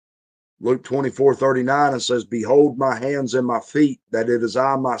disciples, Luke 24:39, and says, behold my hands and my feet, that it is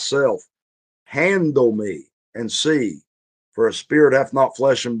I myself. Handle me and see, for a spirit hath not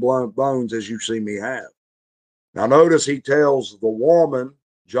flesh and bones as you see me have. Now notice he tells the woman,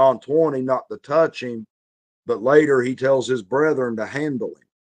 John 20, not to touch him, but later he tells his brethren to handle him.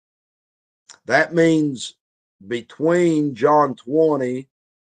 That means between John 20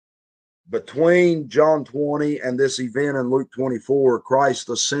 and this event in Luke 24, Christ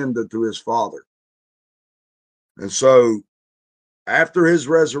ascended to his Father. And so after his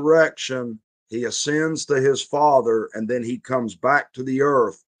resurrection, he ascends to his Father, and then he comes back to the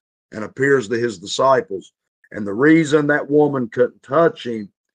earth and appears to his disciples. And the reason that woman couldn't touch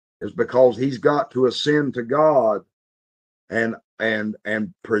him is because he's got to ascend to God and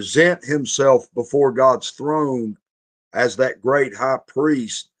present himself before God's throne as that great high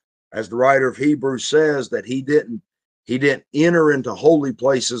priest. As the writer of Hebrews says, that he didn't enter into holy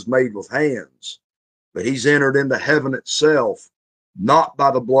places made with hands, but he's entered into heaven itself, not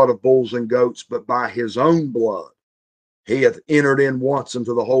by the blood of bulls and goats, but by his own blood. He hath entered in once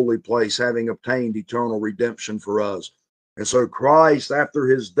into the holy place, having obtained eternal redemption for us. And so Christ, after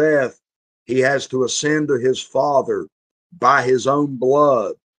his death, he has to ascend to his Father by his own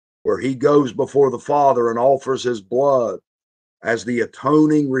blood, where he goes before the Father and offers his blood as the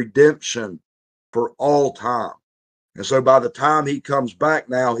atoning redemption for all time. And so by the time he comes back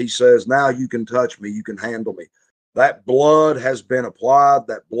now, he says, now you can touch me, you can handle me. That blood has been applied,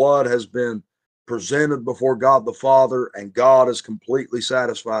 that blood has been presented before God the Father, and God is completely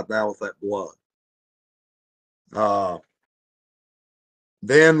satisfied now with that blood.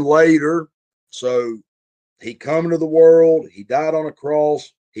 Then later, so he come into the world, he died on a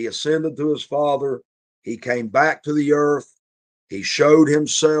cross, he ascended to his Father, he came back to the earth, he showed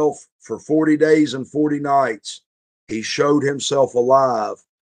himself for 40 days and 40 nights. He showed himself alive.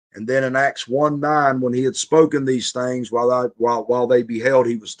 And then in Acts 1:9, when he had spoken these things, while they beheld,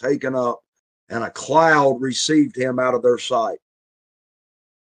 he was taken up, and a cloud received him out of their sight.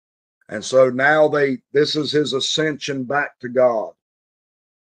 And so now this is his ascension back to God,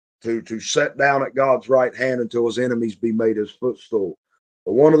 to sit down at God's right hand until his enemies be made his footstool.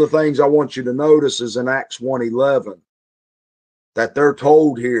 But one of the things I want you to notice is in Acts 1:11, that they're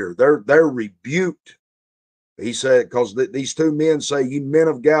told here, they're rebuked. He said, because these two men say, ye men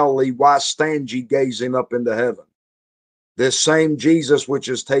of Galilee, why stand ye gazing up into heaven? This same Jesus which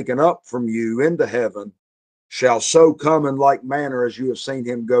is taken up from you into heaven shall so come in like manner as you have seen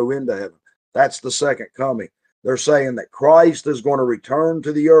him go into heaven. That's the second coming. They're saying that Christ is going to return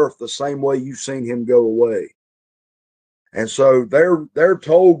to the earth the same way you've seen him go away. And so they're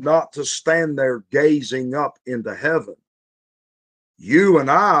told not to stand there gazing up into heaven. You and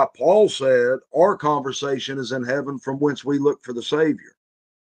I, Paul said, our conversation is in heaven from whence we look for the Savior.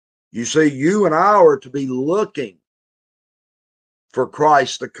 You see, you and I are to be looking for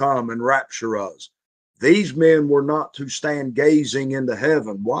Christ to come and rapture us. These men were not to stand gazing into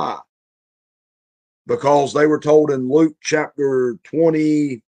heaven. Why? Because they were told in Luke chapter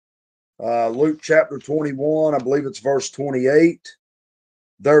 20, Luke chapter 21, I believe it's verse 28,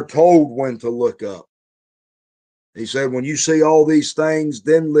 they're told when to look up. He said, when you see all these things,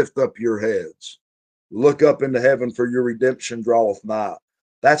 then lift up your heads. Look up into heaven, for your redemption draweth nigh.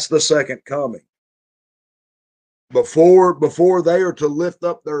 That's the second coming. Before they are to lift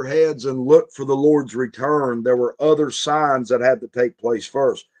up their heads and look for the Lord's return, there were other signs that had to take place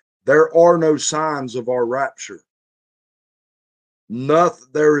first. There are no signs of our rapture. Nothing.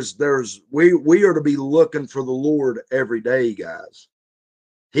 We are to be looking for the Lord every day, guys.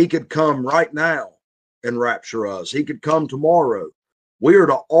 He could come right now and rapture us. He could come tomorrow. We are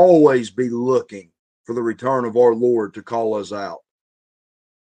to always be looking for the return of our Lord to call us out.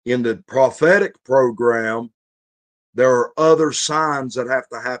 In the prophetic program, there are other signs that have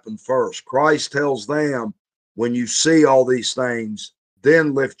to happen first. Christ tells them, when you see all these things,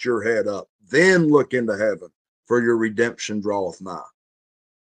 then lift your head up, then look into heaven, for your redemption draweth nigh.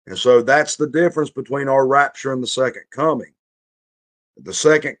 And so that's the difference between our rapture and the second coming. The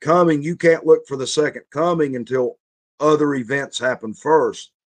second coming, you can't look for the second coming until other events happen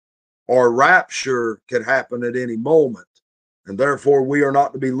first. Our rapture can happen at any moment. And therefore, we are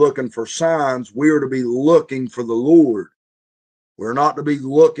not to be looking for signs. We are to be looking for the Lord We're not to be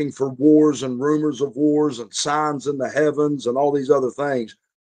looking for wars and rumors of wars and signs in the heavens and all these other things.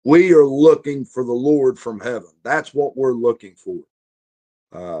 We are looking for the Lord from heaven. That's what we're looking for,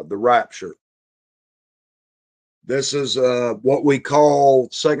 the rapture. This is what we call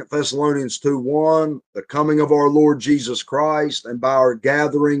 2 Thessalonians 2:1, the coming of our Lord Jesus Christ, and by our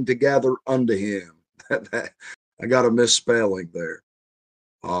gathering together unto him. I got a misspelling there.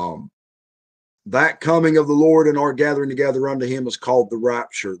 That coming of the Lord and our gathering together unto him is called the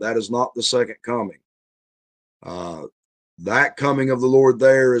rapture. That is not the second coming. That coming of the Lord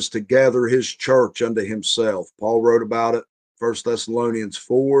there is to gather his church unto himself. Paul wrote about it, 1 Thessalonians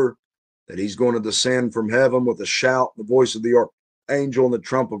 4, that he's going to descend from heaven with a shout, the voice of the archangel, and the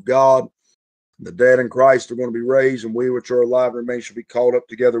trump of God. The dead in Christ are going to be raised, and we which are alive and remain shall be caught up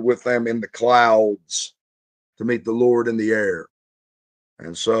together with them in the clouds to meet the Lord in the air.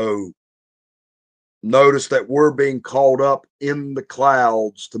 And so notice that we're being called up in the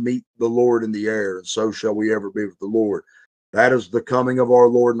clouds to meet the Lord in the air, and so shall we ever be with the Lord. That is the coming of our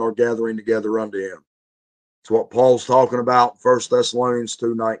Lord and our gathering together unto him. It's what Paul's talking about in 1 Thessalonians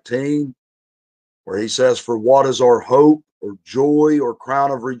 2:19, where he says, for what is our hope or joy or crown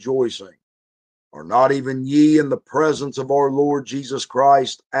of rejoicing? Are not even ye in the presence of our Lord Jesus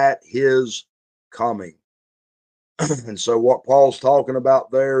Christ at his coming? And so what Paul's talking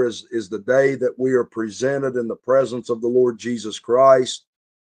about there is the day that we are presented in the presence of the Lord Jesus Christ.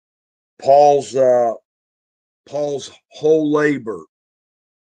 Paul's whole labor,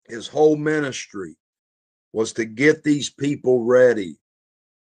 his whole ministry was to get these people ready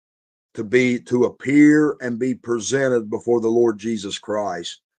to appear and be presented before the Lord Jesus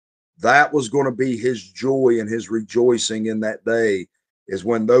Christ. That was going to be his joy and his rejoicing in that day, is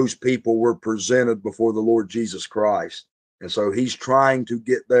when those people were presented before the Lord Jesus Christ. And so he's trying to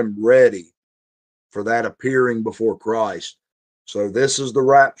get them ready for that appearing before Christ. So this is the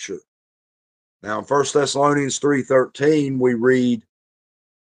rapture. Now in 1 Thessalonians 3:13, we read,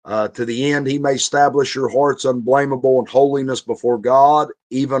 to the end he may establish your hearts unblameable in holiness before God,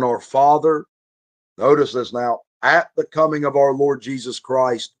 even our Father. Notice this now, at the coming of our Lord Jesus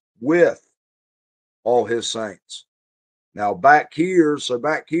Christ with all his saints. Now back here,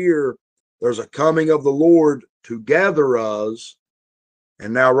 there's a coming of the Lord to gather us.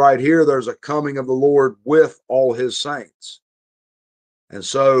 And now right here, there's a coming of the Lord with all his saints. And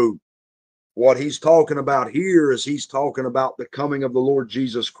so what he's talking about here is he's talking about the coming of the Lord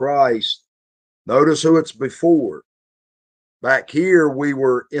Jesus Christ. Notice who it's before. Back here, we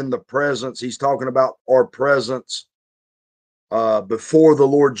were in the presence. He's talking about our presence before the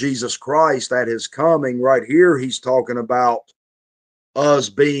Lord Jesus Christ at his coming. Right here, he's talking about us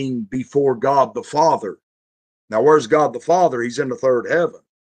being before God the Father. Now, where's God the Father? He's in the third heaven.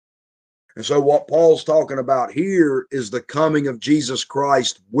 And so what Paul's talking about here is the coming of Jesus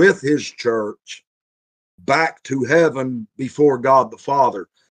Christ with his church back to heaven before God the Father.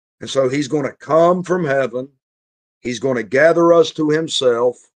 And so he's going to come from heaven. He's going to gather us to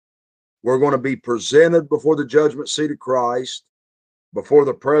himself. We're going to be presented before the judgment seat of Christ, before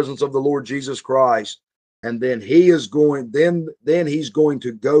the presence of the Lord Jesus Christ. And then he's going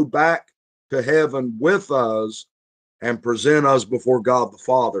to go back to heaven with us and present us before God the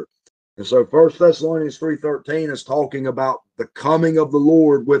Father. And so 1 Thessalonians 3:13 is talking about the coming of the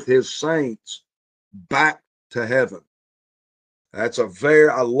Lord with his saints back to heaven. I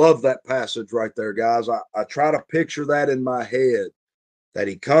love that passage right there, guys. I try to picture that in my head, that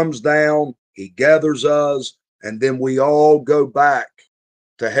he comes down, he gathers us, and then we all go back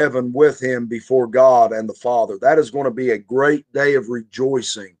to heaven with him before God and the Father. That is going to be a great day of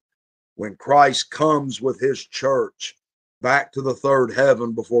rejoicing when Christ comes with his church back to the third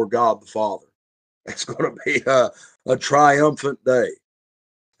heaven before God the Father. It's going to be a triumphant day.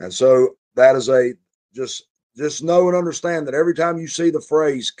 And so that is just know and understand that every time you see the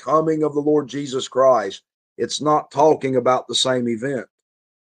phrase coming of the Lord Jesus Christ, it's not talking about the same event.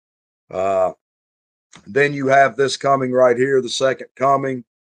 Then you have this coming right here, the second coming.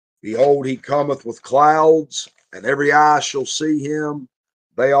 Behold, he cometh with clouds, and every eye shall see him.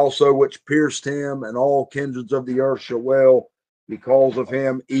 They also which pierced him, and all kindreds of the earth shall wail because of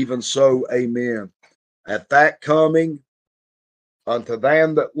him. Even so, amen. At that coming, unto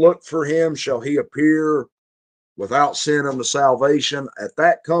them that look for him shall he appear without sin unto salvation. At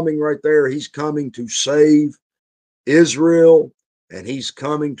that coming right there, he's coming to save Israel, and he's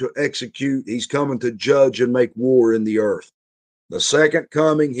coming to execute, he's coming to judge and make war in the earth. The second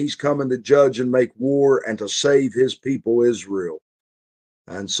coming, he's coming to judge and make war and to save his people Israel.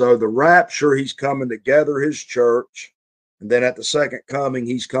 And so the rapture, he's coming to gather his church. And then at the second coming,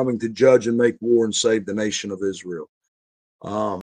 he's coming to judge and make war and save the nation of Israel.